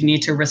 No, you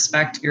need to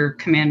respect your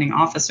commanding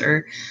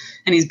officer,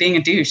 and he's being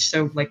a douche,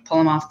 so like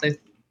pull him off the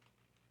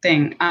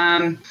thing.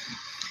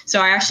 So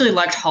I actually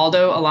liked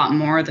Haldo a lot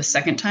more the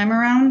second time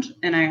around,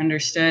 and I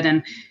understood.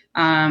 And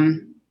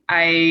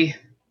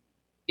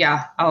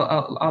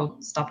I'll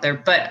stop there.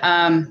 But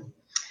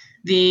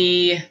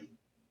the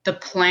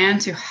plan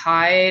to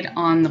hide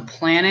on the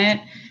planet,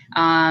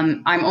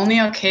 I'm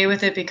only okay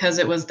with it because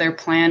it was their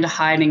plan to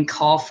hide and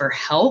call for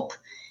help.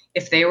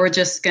 If they were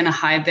just going to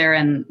hide there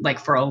and like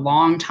for a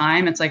long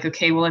time, it's like,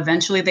 okay, well,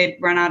 eventually they'd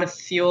run out of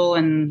fuel.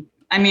 And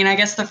I mean, I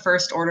guess the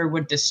First Order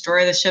would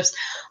destroy the ships.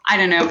 I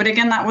don't know. But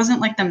again, that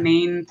wasn't like the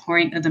main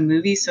point of the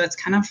movie. So it's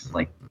kind of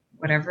like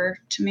whatever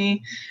to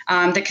me.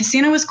 The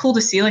casino was cool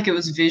to see. Like, it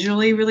was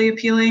visually really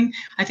appealing.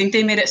 I think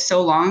they made it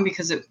so long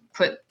because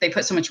they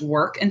put so much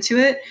work into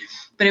it.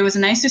 But it was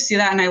nice to see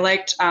that. And I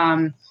liked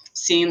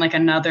seeing like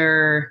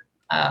another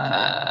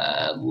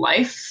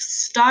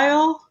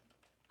lifestyle.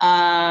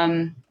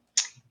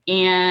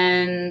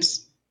 And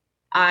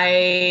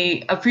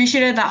I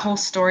appreciated that whole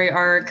story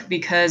arc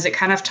because it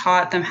kind of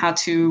taught them how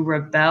to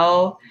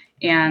rebel,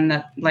 and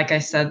that, like I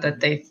said, that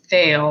they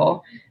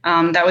fail.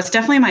 That was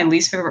definitely my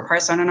least favorite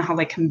part, so I don't know how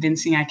like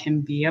convincing I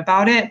can be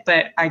about it,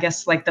 but I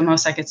guess like the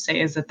most I could say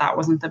is that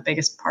wasn't the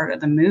biggest part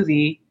of the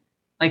movie.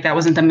 Like, that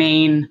wasn't the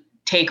main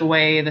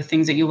takeaway, the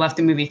things that you left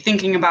the movie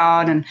thinking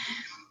about, and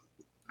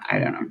I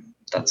don't know.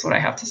 That's what I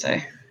have to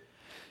say.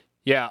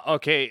 Yeah,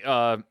 okay.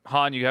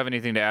 Han, you have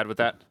anything to add with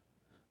that?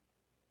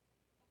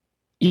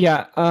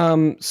 Yeah.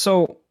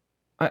 So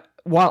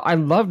while I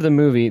loved the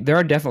movie, there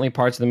are definitely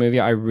parts of the movie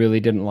I really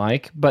didn't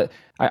like. But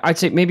I'd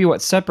say maybe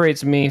what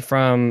separates me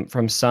from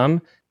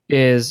some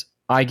is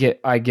I get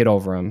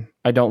over them.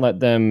 I don't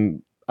let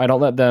them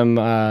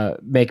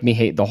make me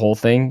hate the whole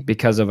thing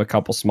because of a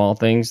couple small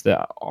things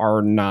that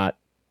are not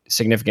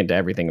significant to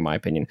everything, in my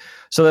opinion.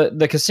 So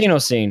the casino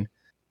scene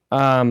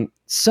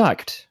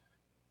sucked.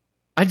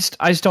 I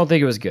just don't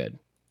think it was good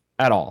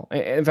at all.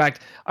 In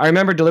fact, I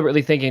remember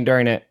deliberately thinking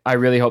during it, I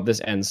really hope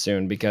this ends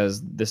soon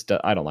because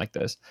I don't like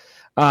this.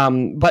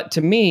 But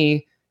to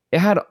me, it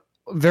had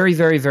very,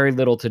 very, very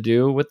little to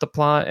do with the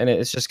plot, and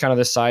it's just kind of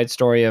the side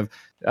story of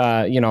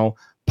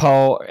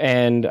Poe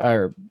and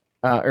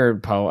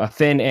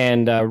Finn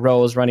and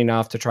Rose running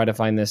off to try to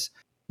find this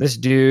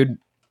dude,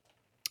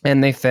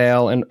 and they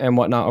fail and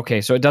whatnot. Okay,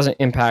 so it doesn't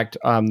impact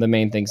the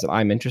main things that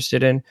I'm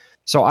interested in.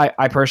 So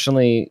I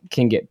personally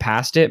can get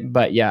past it,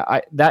 but yeah,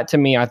 that to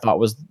me I thought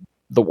was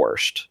the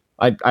worst.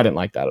 I didn't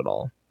like that at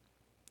all.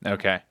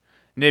 Okay.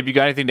 Nib, you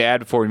got anything to add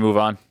before we move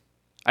on?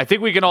 I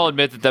think we can all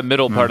admit that the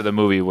middle part of the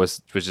movie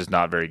was just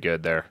not very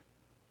good there.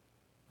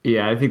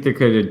 Yeah, I think they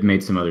could have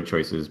made some other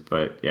choices,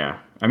 but yeah.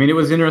 I mean, it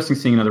was interesting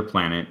seeing another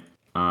planet.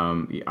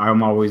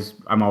 I'm always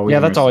yeah,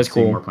 that's always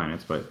cool. Seeing more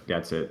planets, but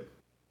that's it.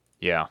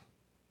 Yeah.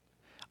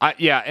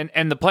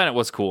 And the planet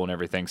was cool and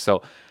everything.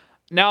 So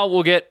now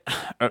we'll get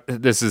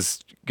this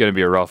is going to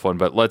be a rough one,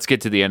 but let's get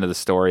to the end of the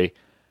story.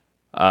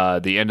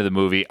 The end of the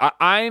movie.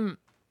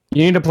 You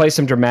need to play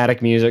some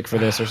dramatic music for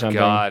this or something.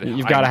 God,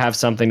 you've got to have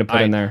something to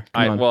put in there.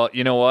 Come on. Well,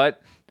 you know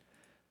what?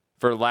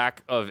 For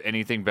lack of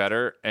anything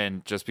better,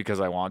 and just because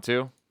I want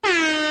to,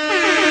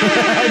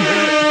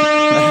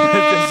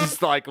 this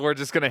is like we're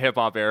just gonna hip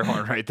hop air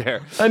horn right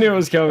there. I knew it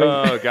was coming.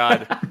 Oh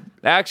God!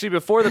 Actually,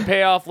 before the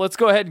payoff, let's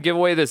go ahead and give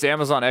away this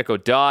Amazon Echo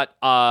Dot.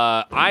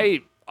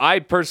 I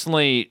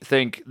personally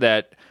think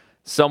that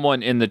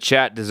someone in the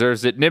chat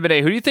deserves it.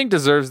 Nibine, who do you think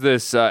deserves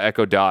this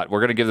Echo Dot? We're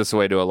going to give this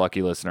away to a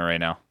lucky listener right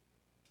now.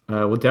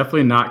 Well,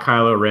 definitely not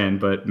Kylo Ren,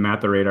 but Matt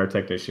the Radar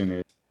Technician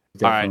is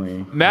definitely. All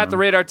right. Matt the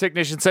Radar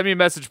Technician, send me a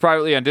message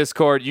privately on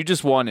Discord. You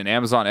just won an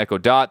Amazon Echo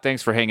Dot.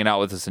 Thanks for hanging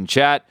out with us in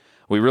chat.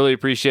 We really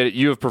appreciate it.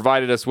 You have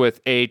provided us with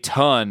a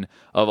ton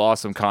of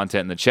awesome content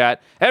in the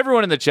chat.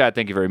 Everyone in the chat,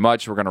 thank you very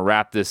much. We're going to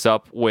wrap this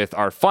up with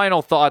our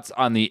final thoughts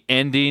on the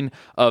ending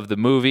of the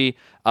movie.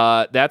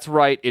 That's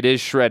right. It is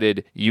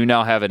shredded. You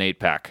now have an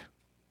 8-pack.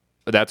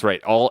 That's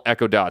right. All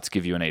Echo Dots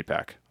give you an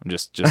 8-pack. I'm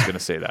just going to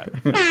say that.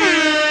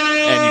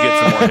 And you get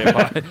some more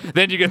hip-hop.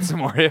 Then you get some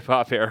more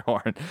hip-hop air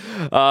horn.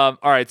 All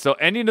right. So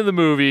ending of the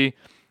movie.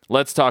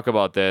 Let's talk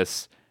about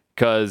this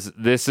because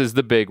this is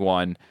the big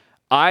one.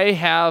 I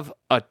have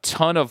a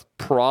ton of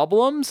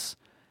problems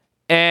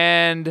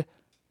and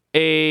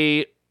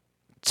a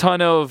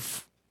ton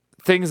of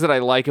things that I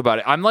like about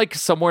it. I'm like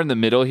somewhere in the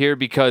middle here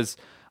because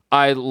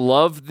I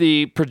love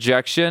the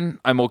projection.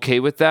 I'm okay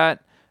with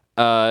that.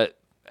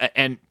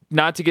 And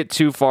not to get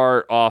too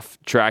far off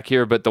track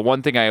here, but the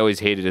one thing I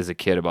always hated as a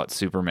kid about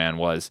Superman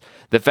was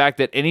the fact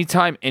that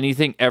anytime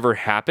anything ever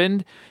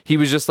happened, he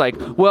was just like,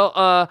 well,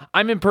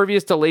 I'm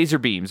impervious to laser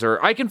beams,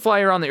 or I can fly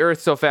around the earth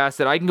so fast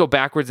that I can go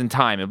backwards in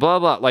time, and blah,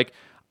 blah, blah. Like,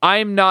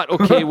 I'm not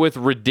okay with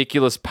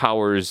ridiculous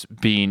powers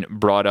being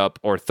brought up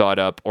or thought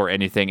up or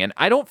anything. And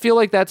I don't feel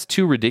like that's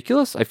too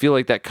ridiculous. I feel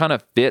like that kind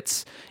of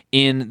fits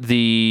in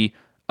the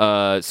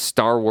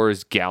Star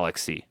Wars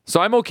galaxy.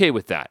 So I'm okay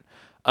with that.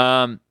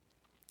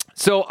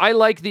 So I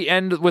like the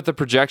end with the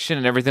projection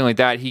and everything like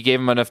that. He gave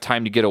him enough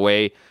time to get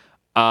away.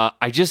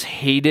 I just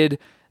hated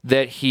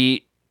that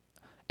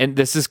and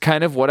this is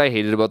kind of what I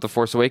hated about The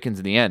Force Awakens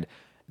in the end.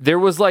 There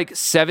was like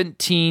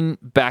 17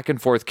 back and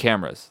forth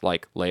cameras,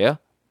 like Leia,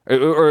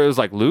 or it was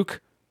like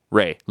Luke,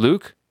 Rey,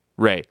 Luke,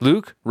 Rey,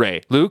 Luke,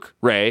 Rey, Luke,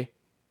 Rey,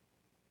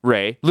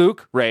 Rey,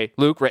 Luke, Rey,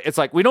 Luke, Rey. It's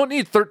like, we don't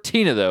need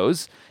 13 of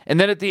those. And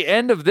then at the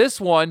end of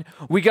this one,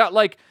 we got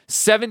like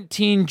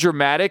 17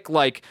 dramatic,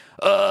 like,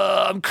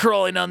 I'm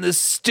crawling on this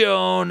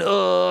stone.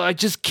 I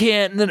just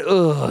can't. And then,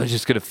 it's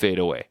just going to fade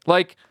away.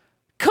 Like,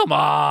 come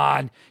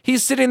on.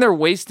 He's sitting there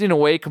wasting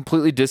away,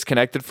 completely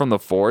disconnected from the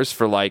Force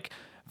for like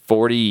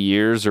 40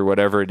 years or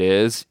whatever it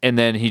is, and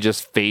then he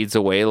just fades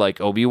away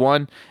like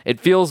Obi-Wan. It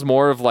feels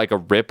more of like a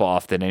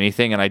rip-off than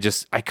anything, and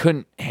I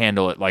couldn't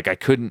handle it. Like, I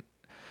couldn't.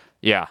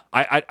 Yeah,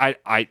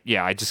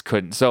 I just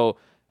couldn't. So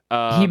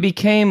he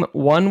became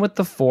one with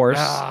the Force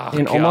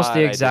in almost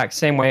the exact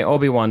same way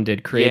Obi-Wan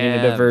did, creating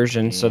a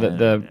diversion so that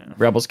the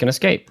rebels can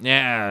escape.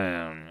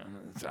 Yeah,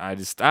 I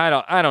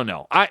don't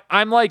know.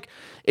 I'm like,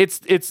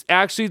 it's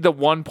actually the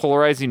one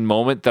polarizing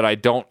moment that I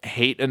don't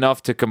hate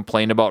enough to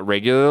complain about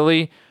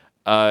regularly,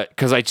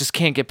 because I just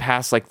can't get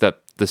past like the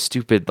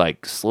stupid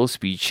like slow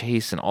speed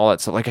chase and all that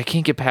stuff. Like, I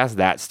can't get past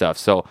that stuff.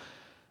 So,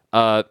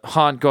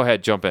 Han, go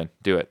ahead, jump in,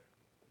 do it.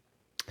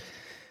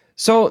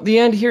 So the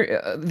end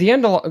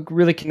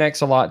really connects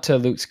a lot to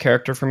Luke's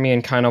character for me,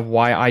 and kind of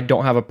why I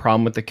don't have a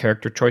problem with the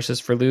character choices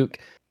for Luke.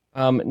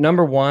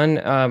 Number one,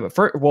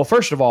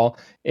 first of all,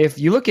 if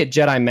you look at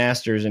Jedi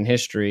Masters in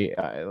history,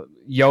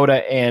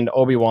 Yoda and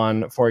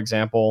Obi-Wan, for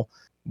example,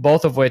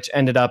 both of which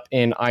ended up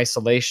in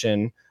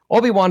isolation.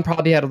 Obi-Wan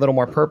probably had a little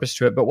more purpose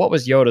to it, but what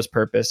was Yoda's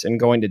purpose in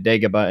going to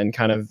Dagobah and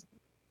kind of,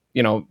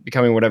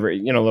 becoming whatever,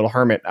 little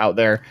hermit out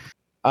there?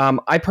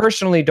 I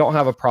personally don't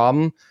have a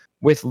problem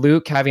with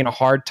Luke having a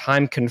hard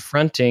time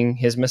confronting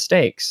his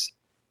mistakes.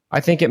 I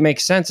think it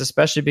makes sense,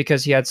 especially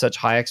because he had such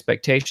high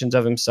expectations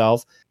of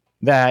himself,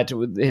 that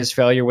his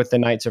failure with the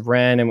Knights of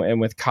Ren and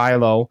with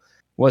Kylo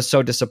was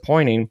so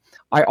disappointing.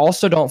 I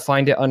also don't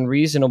find it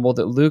unreasonable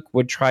that Luke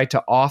would try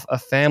to off a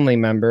family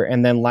member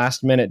and then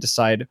last minute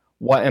decide,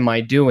 what am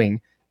I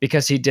doing?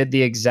 Because he did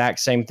the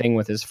exact same thing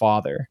with his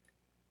father.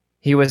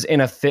 He was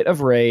in a fit of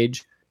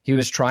rage. He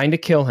was trying to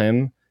kill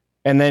him.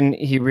 And then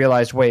he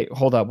realized, wait,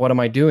 hold up. What am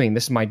I doing?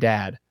 This is my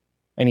dad.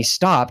 And he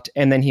stopped.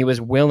 And then he was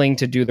willing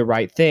to do the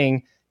right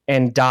thing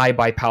and die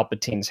by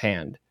Palpatine's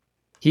hand.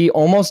 He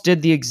almost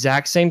did the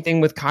exact same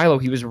thing with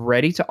Kylo. He was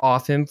ready to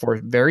off him for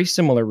very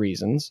similar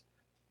reasons.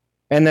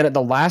 And then at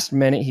the last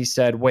minute, he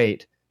said,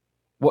 wait,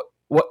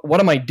 what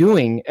am I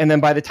doing? And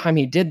then by the time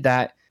he did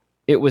that,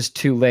 it was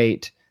too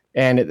late.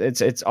 And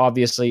it's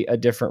obviously a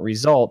different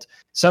result.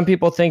 Some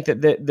people think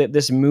that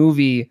this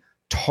movie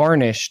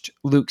tarnished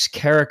Luke's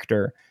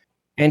character.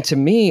 And to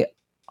me,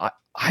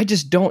 I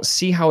just don't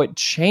see how it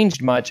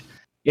changed much.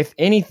 If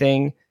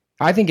anything,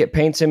 I think it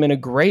paints him in a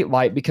great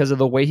light because of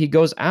the way he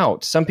goes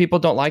out. Some people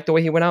don't like the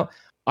way he went out.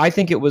 I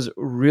think it was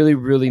really,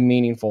 really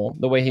meaningful,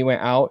 the way he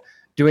went out,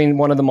 doing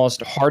one of the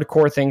most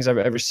hardcore things I've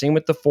ever seen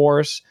with the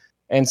Force,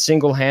 and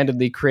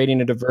single-handedly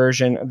creating a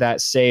diversion that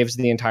saves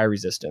the entire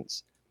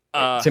Resistance.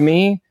 To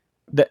me,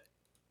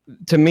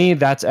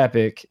 that's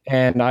epic.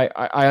 And I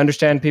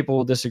understand people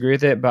will disagree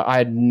with it, but I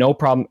had no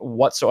problem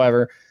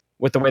whatsoever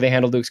with the way they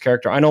handled Luke's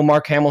character. I know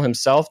Mark Hamill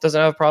himself doesn't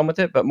have a problem with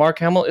it, but Mark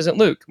Hamill isn't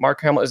Luke. Mark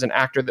Hamill is an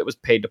actor that was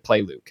paid to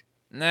play Luke.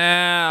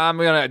 Nah, I'm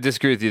going to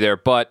disagree with you there.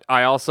 But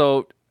I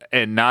also,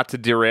 and not to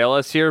derail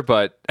us here,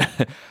 but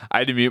I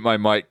had to mute my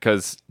mic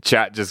because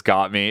chat just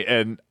got me.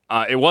 And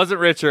it wasn't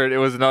Richard, it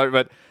was another,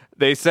 but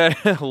they said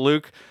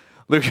Luke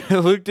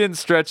didn't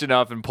stretch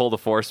enough and pull the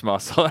Force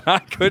muscle. And I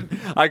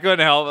couldn't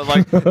help it.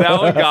 Like, that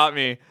one got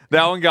me.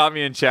 That one got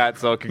me in chat.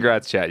 So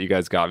congrats, chat. You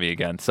guys got me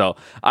again. So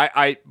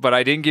but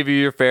I didn't give you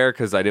your fair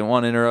because I didn't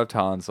want to interrupt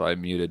Han, so I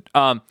muted.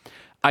 I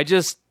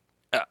don't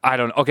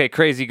know. Okay,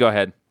 Crazy, go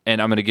ahead.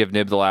 And I'm going to give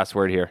Nib the last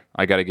word here.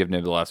 I got to give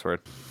Nib the last word.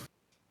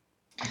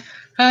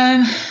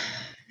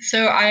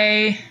 So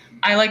I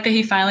like that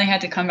he finally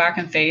had to come back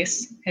and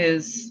face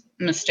his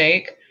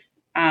mistake.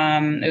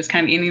 It was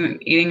kind of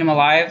eating him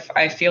alive.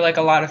 I feel like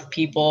a lot of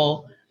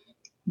people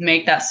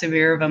make that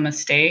severe of a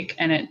mistake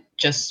and it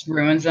just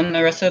ruins them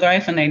the rest of their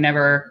life and they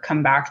never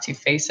come back to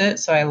face it.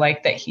 So I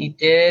like that he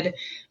did.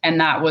 And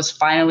that was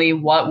finally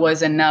what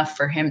was enough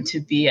for him to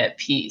be at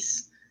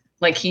peace.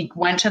 Like, he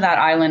went to that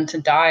island to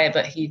die,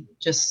 but he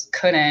just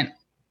couldn't.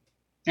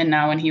 And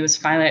now when he was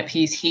finally at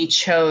peace, he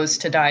chose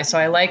to die. So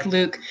I like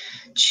Luke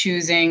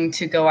choosing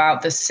to go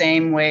out the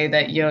same way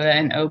that Yoda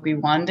and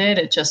Obi-Wan did.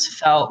 It just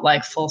felt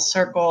like full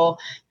circle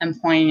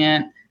and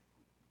poignant.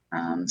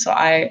 So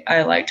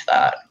I liked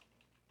that.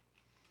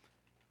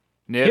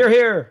 Nib.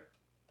 Here.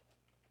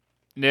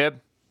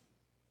 Nib.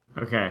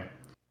 Okay.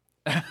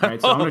 All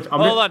right, so hold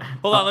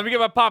on. Let me get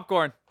my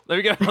popcorn. Let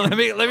me get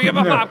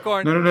my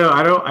popcorn. No.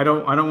 I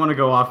don't want to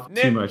go off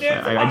too much.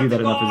 I do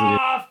that enough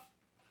as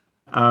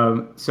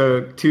it is.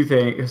 So two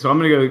things. So I'm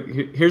gonna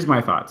go. Here's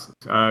my thoughts.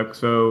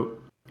 So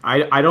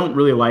I don't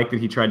really like that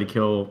he tried to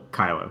kill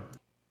Kylo,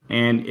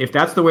 And if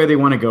that's the way they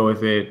want to go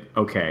with it,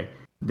 okay.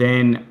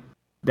 Then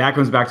that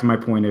comes back to my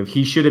point of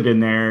he should have been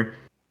there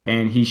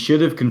and he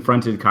should have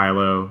confronted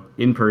Kylo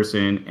in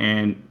person.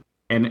 And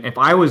if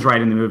I was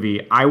writing the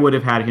movie, I would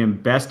have had him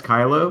best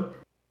Kylo,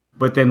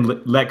 but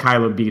then let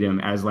Kylo beat him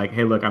as like,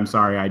 hey, look, I'm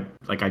sorry,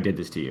 I did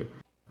this to you.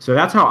 So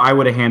that's how I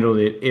would have handled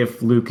it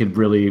if Luke had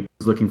really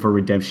was looking for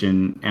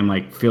redemption and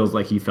like feels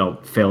like he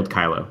failed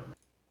Kylo.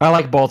 I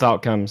like both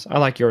outcomes. I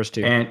like yours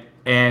too.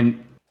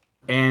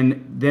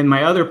 And then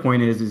my other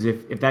point is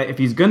if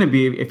he's gonna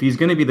be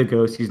the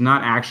ghost, he's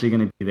not actually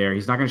gonna be there.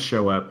 He's not gonna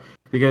show up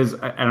because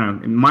I don't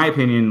know. In my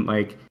opinion,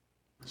 like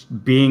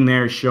being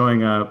there,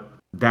 showing up,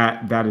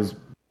 that is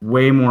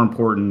way more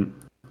important,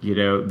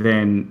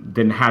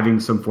 than having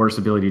some force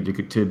ability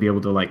to be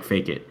able to like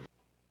fake it.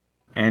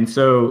 And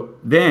so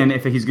then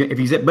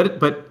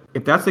but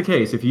if that's the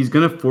case, if he's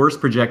gonna force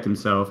project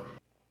himself,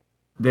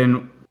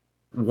 then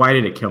why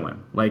did it kill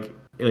him?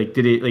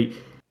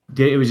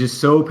 It was just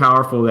so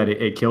powerful that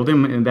it killed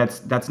him, and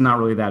that's not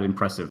really that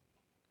impressive.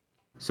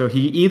 So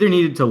he either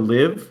needed to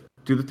live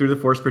through the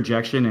force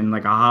projection and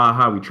like,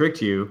 we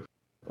tricked you,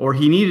 or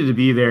he needed to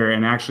be there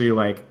and actually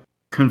like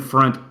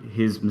confront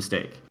his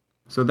mistake.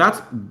 So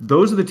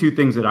those are the two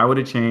things that I would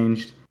have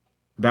changed.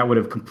 That would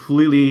have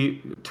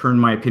completely turned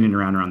my opinion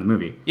around the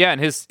movie. Yeah, and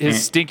his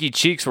stinky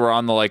cheeks were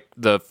on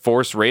the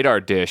force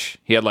radar dish.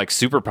 He had like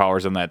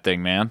superpowers on that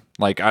thing, man.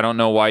 Like I don't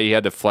know why he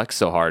had to flex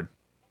so hard.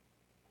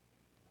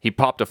 He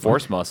popped a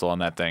force muscle on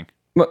that thing.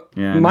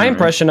 My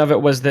impression of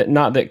it was that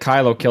not that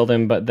Kylo killed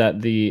him, but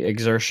that the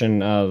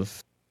exertion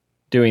of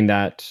doing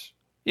that.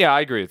 Yeah,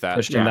 I agree with that.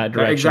 Pushed in that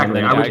direction.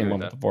 Exactly. I agree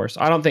with the force.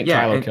 I don't think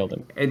Kylo killed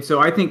him. And so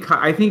I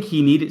think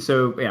he needed.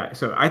 So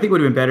I think it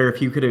would have been better if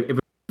he could have. It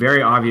was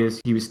very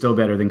obvious he was still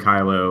better than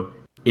Kylo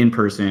in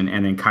person,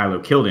 and then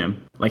Kylo killed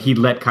him. Like he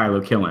let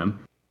Kylo kill him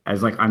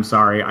as like, I'm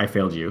sorry, I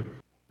failed you.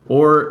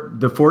 Or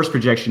the force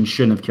projection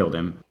shouldn't have killed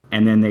him,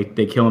 and then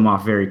they kill him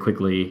off very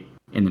quickly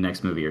in the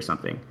next movie or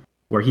something,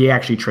 where he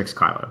actually tricks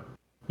Kylo.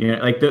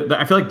 I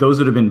feel like those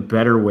would have been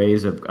better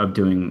ways of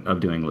doing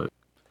Luke.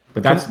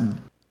 But that's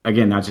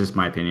just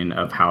my opinion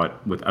of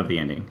of the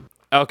ending.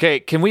 Okay,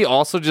 can we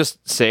also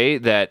just say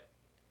that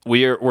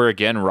we're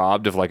again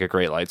robbed of like a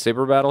great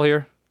lightsaber battle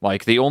here?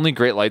 Like the only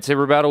great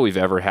lightsaber battle we've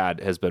ever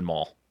had has been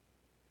Maul.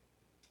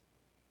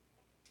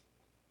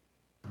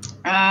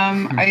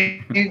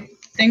 I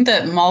think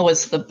that Maul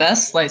was the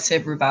best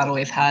lightsaber battle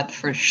we've had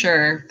for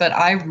sure, but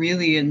I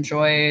really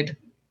enjoyed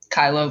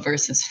Kylo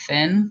versus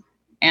Finn,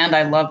 and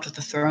I loved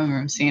the throne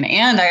room scene.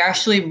 And I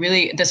actually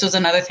this was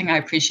another thing I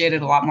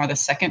appreciated a lot more the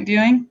second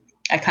viewing.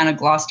 I kind of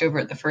glossed over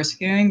it the first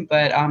viewing,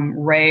 but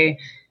Rey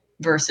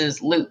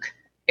versus Luke.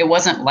 It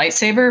wasn't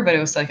lightsaber, but it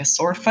was like a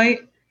sword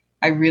fight.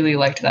 I really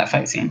liked that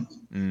fight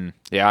scene.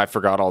 Yeah, I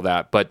forgot all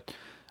that. But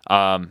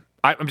I'm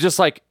just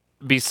like,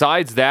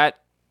 besides that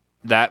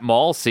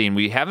Maul scene,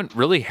 we haven't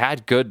really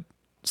had good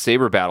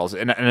saber battles.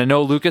 And I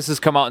know Lucas has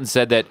come out and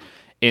said that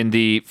in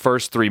the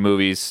first three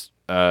movies,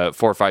 4,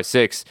 5,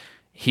 6,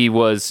 he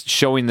was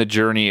showing the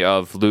journey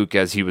of Luke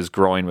as he was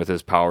growing with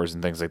his powers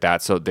and things like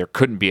that. So there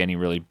couldn't be any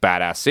really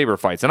badass saber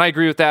fights. And I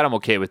agree with that. I'm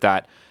okay with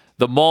that.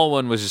 The Maul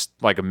one was just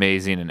like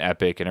amazing and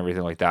epic and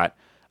everything like that.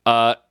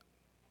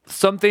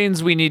 Some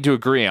things we need to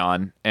agree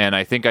on, and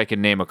I think I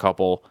can name a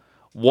couple.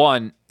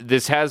 One,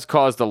 this has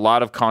caused a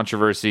lot of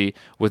controversy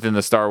within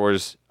the Star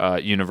Wars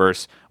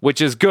universe,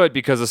 which is good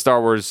because a Star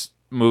Wars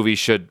movie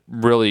should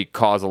really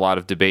cause a lot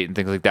of debate and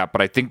things like that.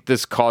 But I think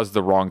this caused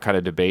the wrong kind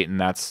of debate, and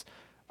that's,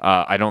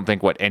 I don't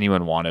think what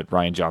anyone wanted,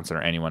 Rian Johnson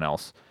or anyone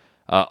else.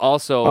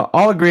 Also,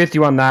 I'll agree with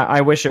you on that.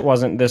 I wish it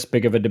wasn't this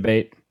big of a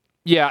debate.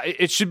 Yeah,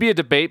 it should be a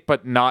debate,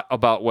 but not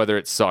about whether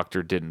it sucked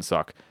or didn't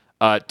suck.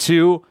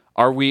 2,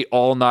 are we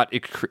all not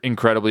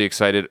incredibly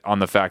excited on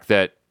the fact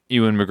that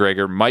Ewan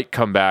McGregor might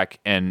come back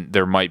and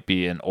there might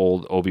be an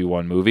old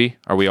Obi-Wan movie?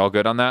 Are we all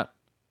good on that?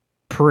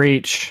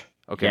 Preach.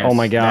 Okay. Yes, oh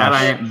my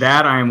gosh.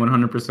 That I am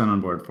 100%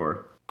 on board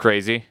for.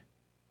 Crazy?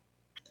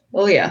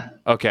 Well, yeah.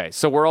 Okay,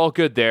 so we're all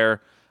good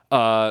there.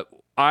 He'll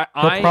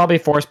probably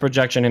force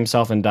projection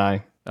himself and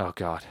die. Oh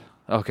God,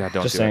 don't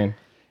Just do saying.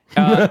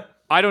 it.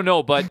 I don't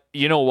know, but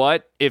you know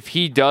what? If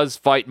he does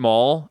fight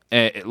Maul,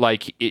 in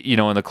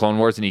the Clone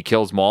Wars, and he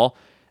kills Maul,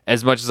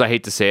 as much as I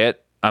hate to say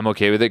it, I'm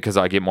okay with it because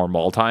I get more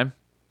Maul time.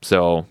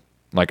 So,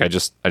 like, I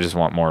just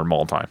want more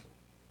Maul time.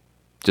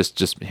 Just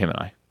him and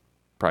I,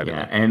 privately.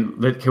 Yeah, and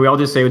can we all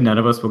just say none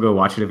of us will go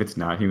watch it if it's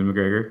not Ewan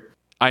McGregor?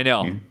 I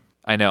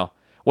know.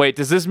 Wait,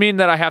 does this mean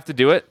that I have to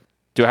do it?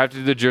 Do I have to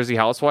do the Jersey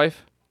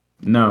Housewife?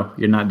 No,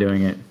 you're not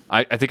doing it.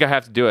 I think I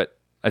have to do it.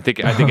 I think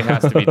it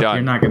has to be done.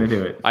 You're not going to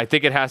do it. I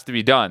think it has to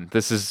be done.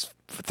 This is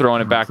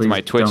throwing it back to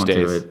my Twitch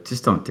days. Do it.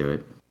 Just don't do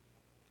it.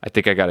 I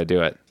think I got to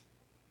do it.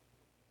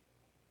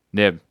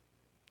 Nib.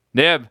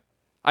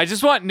 I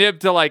just want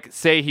Nib to like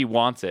say he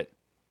wants it.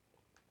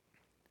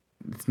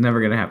 It's never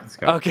going to happen,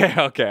 Scott.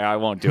 Okay, I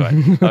won't do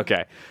it.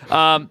 Okay.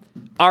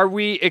 Are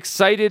we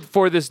excited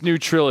for this new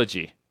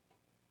trilogy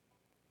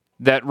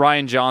that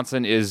Rian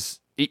Johnson is...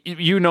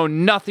 You know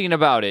nothing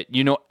about it.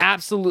 You know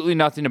absolutely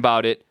nothing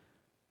about it.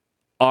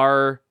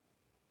 Are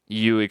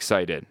you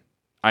excited?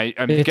 I'm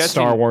it's guessing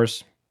Star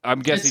Wars. I'm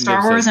guessing It's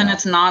Star Nib Wars, says and no.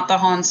 it's not the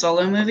Han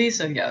Solo movie,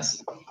 so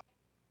yes.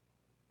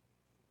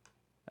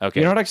 Okay.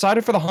 You're not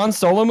excited for the Han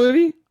Solo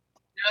movie?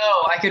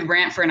 No, I could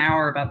rant for an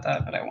hour about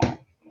that, but I won't.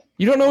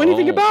 You don't know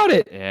anything about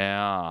it.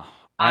 Yeah.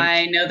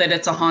 I know that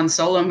it's a Han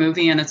Solo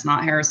movie and it's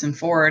not Harrison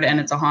Ford, and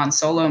it's a Han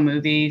Solo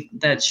movie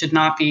that should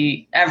not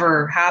be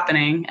ever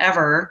happening,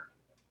 ever.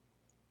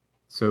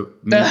 So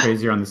me and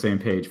Crazy are on the same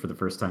page for the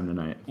first time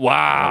tonight.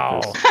 Wow.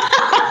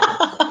 I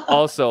like this.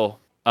 Also,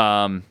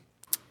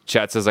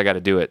 chat says I got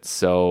to do it,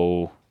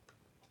 so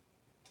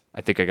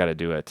I think I got to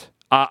do it.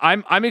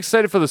 I'm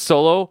excited for the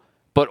Solo,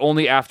 but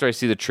only after I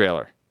see the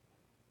trailer.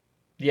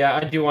 Yeah,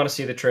 I do want to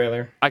see the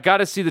trailer. I got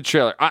to see the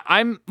trailer.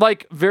 I'm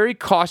like very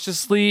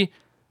cautiously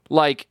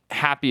like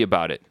happy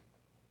about it.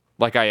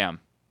 Like I am.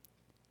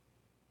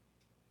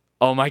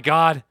 Oh my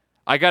God.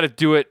 I got to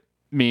do it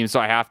meme,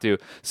 so I have to.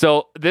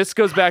 So this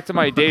goes back to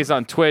my days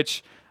on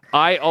Twitch.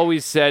 I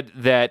always said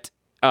that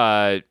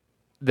that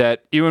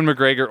Ewan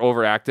McGregor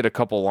overacted a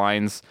couple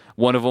lines.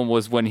 One of them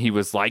was when he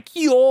was like,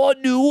 "Your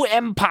new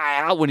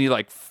empire," when he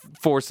like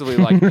forcibly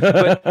like.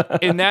 But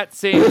in that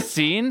same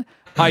scene,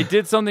 I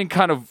did something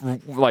kind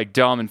of like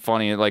dumb and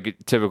funny, like a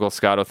typical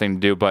Scotto thing to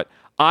do. But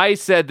I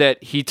said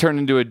that he turned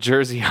into a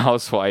Jersey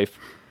housewife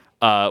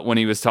when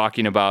he was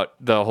talking about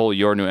the whole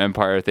 "Your New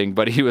Empire" thing.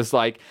 But he was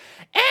like,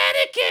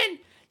 "Anakin,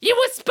 you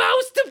were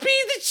supposed to be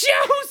the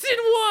chosen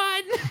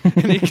one."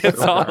 And he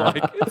gets all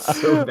like,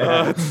 So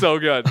bad. it's so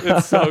good.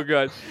 It's so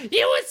good.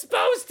 You were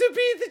supposed to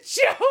be the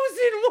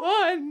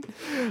chosen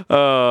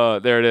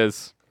one. There it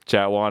is.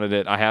 Chat wanted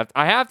it.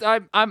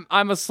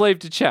 I'm a slave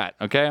to chat.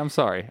 Okay. I'm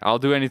sorry. I'll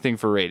do anything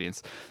for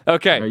ratings.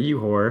 Okay. Are you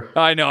whore?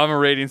 I know. I'm a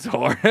ratings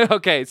whore.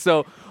 Okay.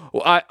 So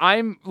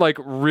I'm like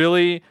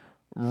really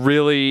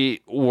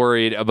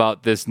worried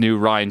about this new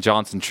Rian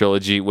Johnson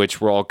trilogy, which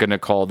we're all going to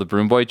call the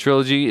Broom Boy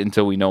trilogy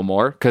until we know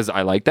more, because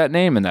I like that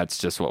name and that's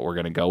just what we're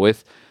going to go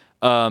with.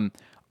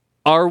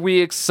 Are we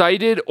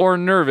excited or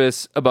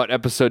nervous about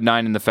episode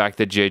 9 and the fact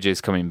that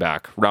JJ's coming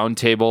back? Round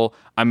table,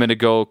 I'm going to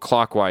go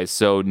clockwise.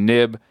 So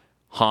Nib,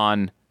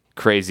 Han,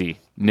 Crazy.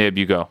 Nib,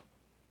 you go.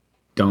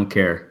 Don't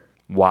care.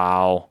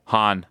 Wow.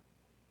 Han.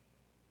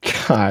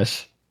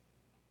 Gosh.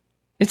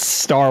 It's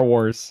Star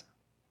Wars.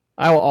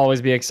 I will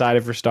always be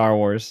excited for Star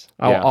Wars.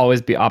 I will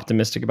always be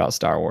optimistic about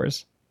Star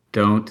Wars.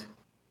 Don't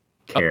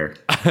care.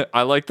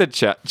 I like that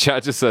chat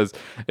just says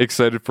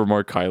excited for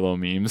more Kylo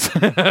memes.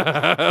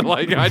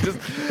 Like I just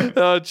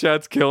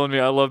chat's killing me.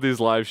 I love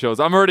these live shows.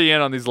 I'm already in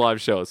on these live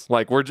shows.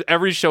 Like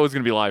every show is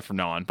gonna be live from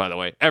now on, by the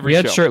way. Every We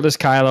had show. shirtless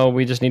Kylo.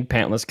 We just need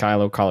pantless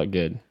Kylo. Call it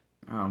good.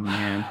 Oh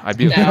man. I'd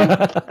be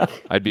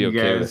I'd be You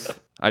okay guys.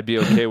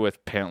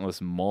 with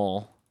pantless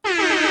Maul.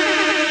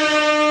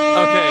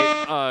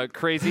 Okay,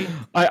 Crazy.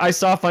 I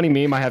saw a funny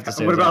meme. I have to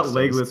say. What this about episode.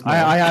 legless Maul?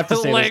 I have to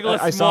say. This.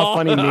 Legless I saw Maul. a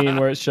funny meme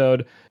where it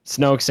showed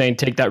Snoke saying,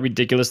 "Take that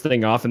ridiculous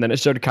thing off," and then it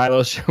showed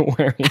Kylo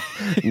wearing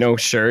no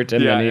shirt,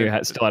 and Yeah, then he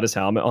and- still had his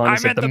helmet on. I He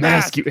said, meant "The the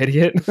mask, you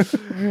idiot."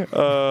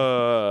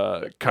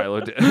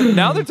 Kylo.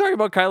 Now they're talking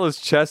about Kylo's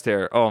chest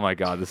hair. Oh my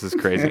God, this is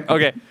crazy.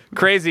 Okay,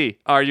 Crazy.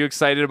 Are you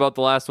excited about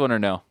the last one or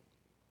no?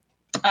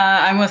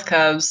 I'm with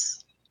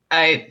Cubs.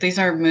 These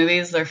are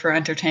movies. They're for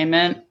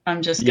entertainment.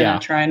 I'm just gonna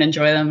try and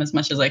enjoy them as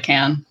much as I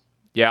can.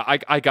 Yeah,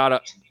 I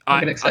gotta. I'll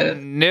get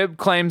excited. Nib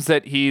claims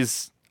that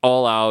he's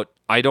all out.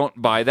 I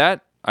don't buy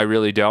that. I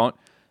really don't.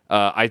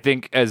 I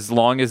think as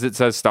long as it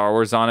says Star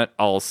Wars on it,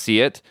 I'll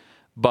see it.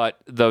 But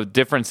the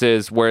difference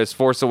is, whereas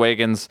Force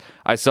Awakens,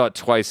 I saw it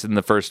twice in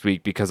the first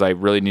week because I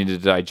really needed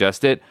to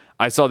digest it.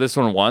 I saw this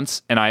one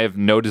once, and I have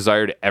no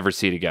desire to ever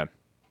see it again.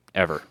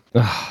 Ever.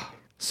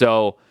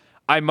 So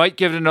I might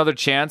give it another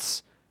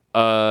chance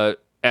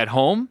at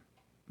home,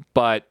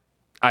 but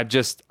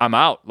I'm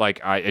out.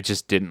 Like, I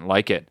just didn't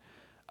like it.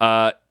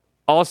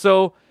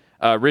 Also,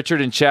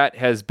 Richard in chat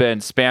has been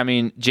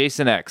spamming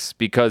Jason X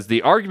because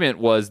the argument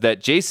was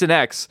that Jason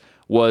X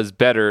was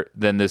better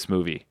than this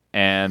movie.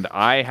 And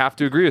I have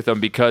to agree with him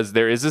because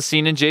there is a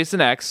scene in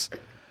Jason X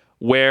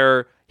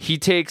where he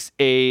takes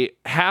a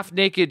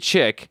half-naked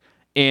chick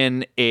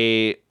in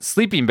a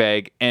sleeping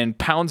bag and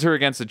pounds her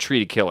against a tree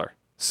to kill her.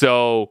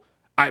 So,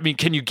 I mean,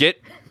 can you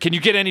get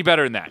any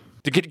better than that?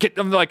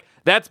 I'm like,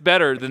 that's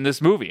better than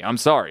this movie. I'm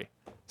sorry.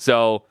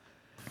 So,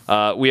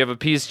 we have a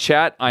piece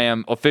chat. I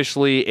am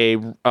officially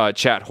a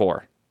chat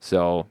whore.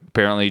 So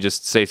apparently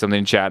just say something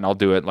in chat and I'll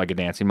do it like a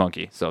dancing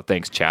monkey. So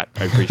thanks, chat.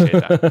 I appreciate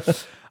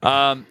that.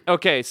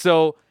 Okay,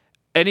 so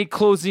any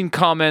closing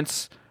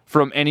comments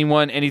from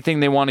anyone? Anything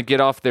they want to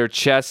get off their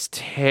chest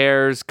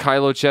hairs,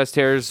 Kylo chest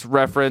hairs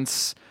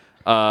reference?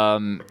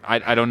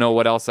 I don't know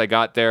what else I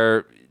got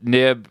there.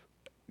 Nib,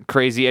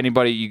 Crazy,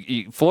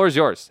 anybody, floor is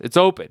yours. It's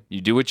open.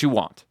 You do what you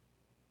want.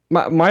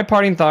 My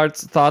parting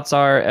thoughts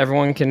are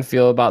everyone can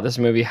feel about this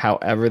movie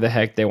however the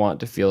heck they want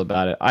to feel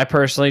about it. I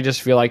personally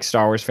just feel like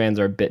Star Wars fans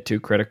are a bit too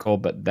critical,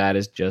 but that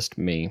is just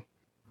me.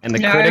 And the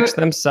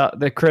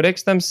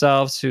critics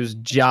themselves, whose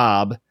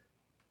job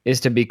is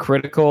to be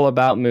critical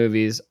about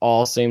movies,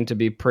 all seem to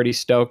be pretty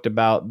stoked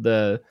about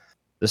the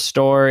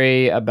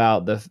story,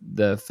 about the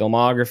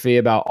filmography,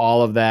 about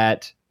all of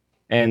that.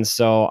 And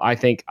so I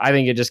think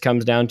it just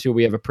comes down to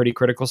we have a pretty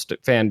critical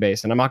fan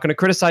base, and I'm not going to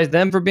criticize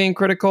them for being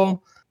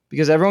critical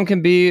because everyone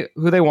can be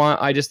who they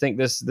want. I just think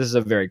this is a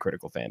very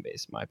critical fan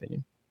base, in my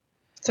opinion.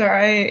 So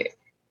I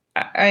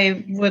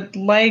would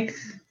like,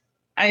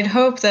 I'd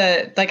hope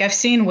that, like, I've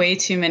seen way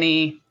too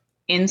many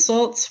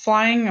insults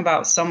flying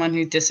about someone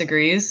who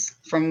disagrees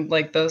from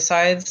like both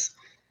sides,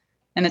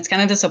 and it's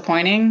kind of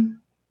disappointing.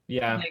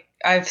 Yeah, like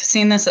I've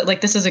seen this,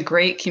 like, this is a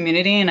great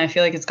community, and I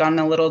feel like it's gone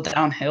a little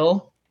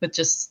downhill with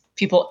just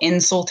people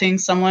insulting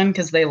someone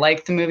because they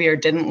liked the movie or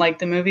didn't like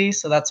the movie.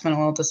 So that's been a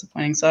little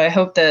disappointing. So I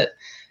hope that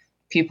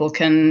people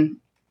can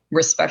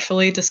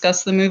respectfully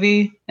discuss the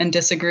movie and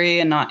disagree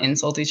and not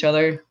insult each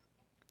other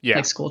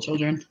like school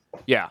children.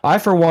 Yeah. I,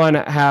 for one,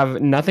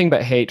 have nothing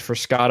but hate for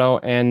Scotto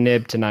and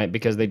Nib tonight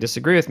because they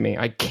disagree with me.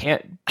 I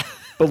can't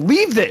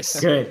believe this.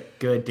 Good,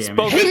 damn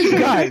it. Hey, you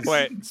guys.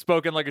 Wait,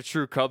 spoken like a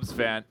true Cubs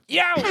fan.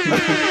 Yeah.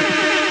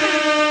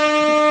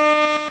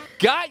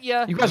 Got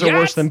ya. You guys are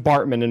worse than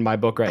Bartman in my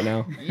book right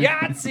now.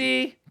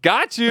 Yahtzee.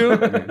 Got you.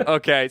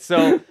 Okay,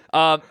 so,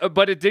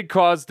 but it did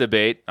cause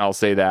debate. I'll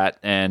say that.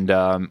 And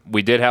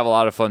we did have a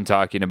lot of fun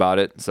talking about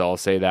it. So I'll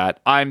say that.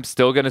 I'm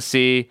still going to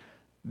see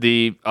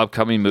the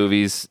upcoming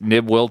movies.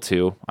 Nib will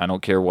too. I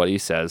don't care what he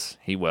says.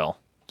 He will.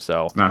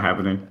 So it's not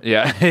happening.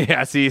 Yeah.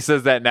 Yeah. See, he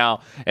says that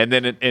now. And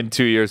then in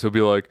 2 years, he'll be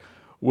like,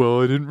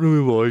 well, I didn't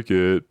really like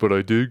it, but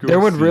I did go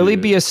There would really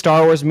it. be a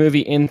Star Wars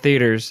movie in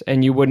theaters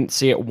and you wouldn't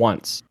see it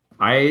once.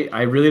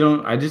 I really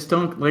don't. I just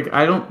don't like.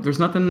 I don't. There's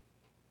nothing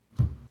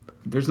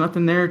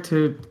there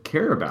to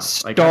care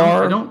about. Like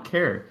I don't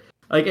care.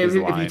 Like if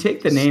you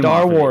take the name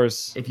Star off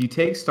Wars, if you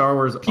take Star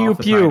Wars pew, off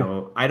the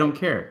title, I don't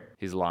care.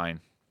 He's lying.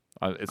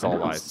 It's all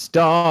lies.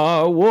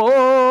 Star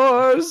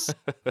Wars.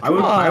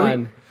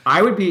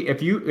 I would be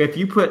if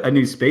you put a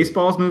new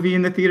Spaceballs movie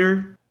in the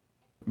theater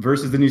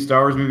versus the new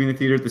Star Wars movie in the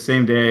theater at the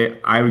same day.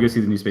 I would go see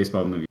the new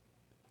Spaceballs movie.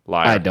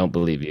 Liar. I don't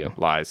believe you.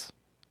 Lies.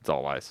 It's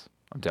all lies.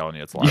 I'm telling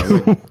you, it's lies.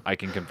 I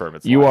can confirm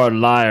it's lies. You are a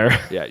liar.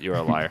 Yeah, you are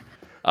a liar.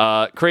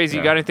 Crazy,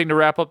 you got anything to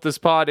wrap up this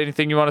pod?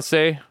 Anything you want to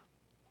say?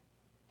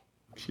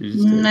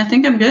 I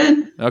think I'm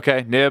good.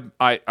 Okay, Nib,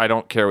 I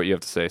don't care what you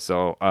have to say.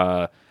 So,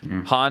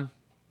 Han,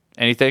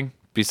 anything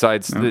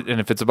besides,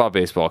 and if it's about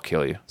baseball, I'll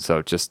kill you.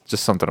 So just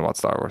something about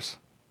Star Wars.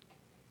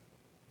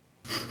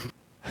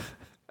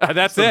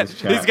 That's it.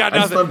 He's got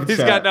nothing.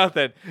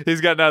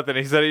 He's got nothing.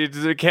 He said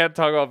he can't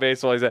talk about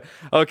baseball. He said,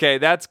 okay,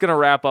 that's going to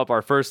wrap up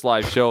our first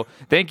live show.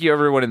 Thank you,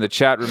 everyone in the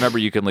chat. Remember,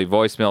 you can leave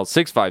voicemail at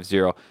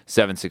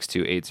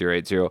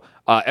 650-762-8080.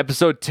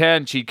 Episode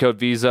 10, Cheat Code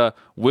Visa,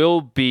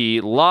 will be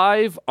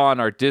live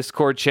on our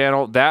Discord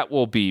channel. That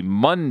will be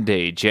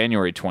Monday,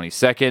 January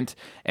 22nd.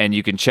 And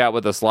you can chat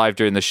with us live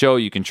during the show.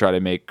 You can try to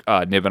make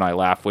Nib and I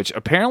laugh, which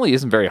apparently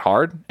isn't very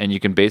hard. And you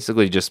can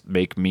basically just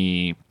make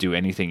me do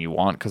anything you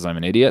want because I'm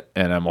an idiot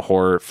and I'm a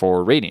whore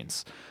for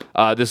ratings.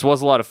 This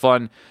was a lot of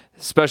fun.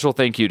 Special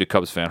thank you to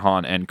Cubs fan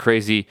Han and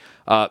Crazy.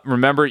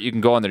 Remember, you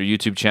can go on their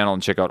YouTube channel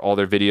and check out all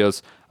their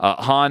videos.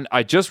 Han,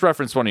 I just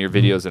referenced one of your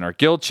videos in our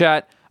guild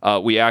chat.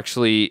 We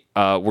actually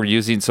were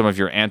using some of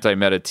your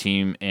anti-meta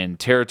team in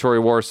Territory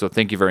War, so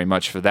thank you very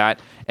much for that.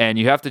 And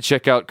you have to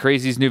check out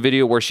Crazy's new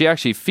video where she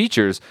actually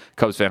features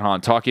Cubs fan Han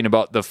talking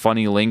about the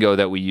funny lingo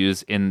that we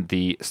use in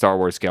the Star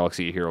Wars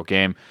Galaxy of Hero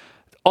game.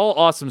 All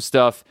awesome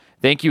stuff.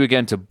 Thank you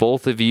again to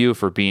both of you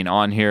for being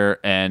on here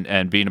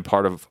and being a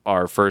part of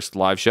our first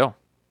live show.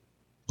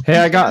 Hey,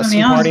 I got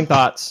some parting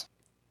thoughts.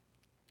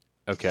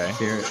 Okay.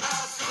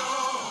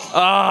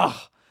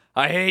 Oh,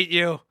 I hate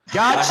you.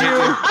 Got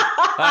you.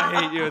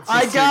 I hate you.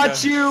 I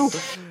got you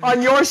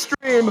on your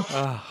stream.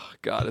 Oh,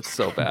 God, it's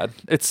so bad.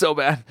 It's so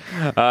bad.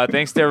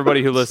 Thanks to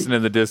everybody who listened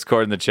in the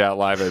Discord and the chat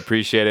live. I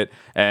appreciate it.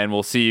 And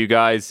we'll see you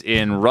guys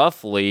in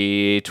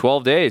roughly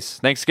 12 days.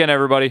 Thanks again,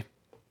 everybody.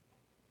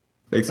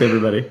 Thanks,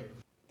 everybody.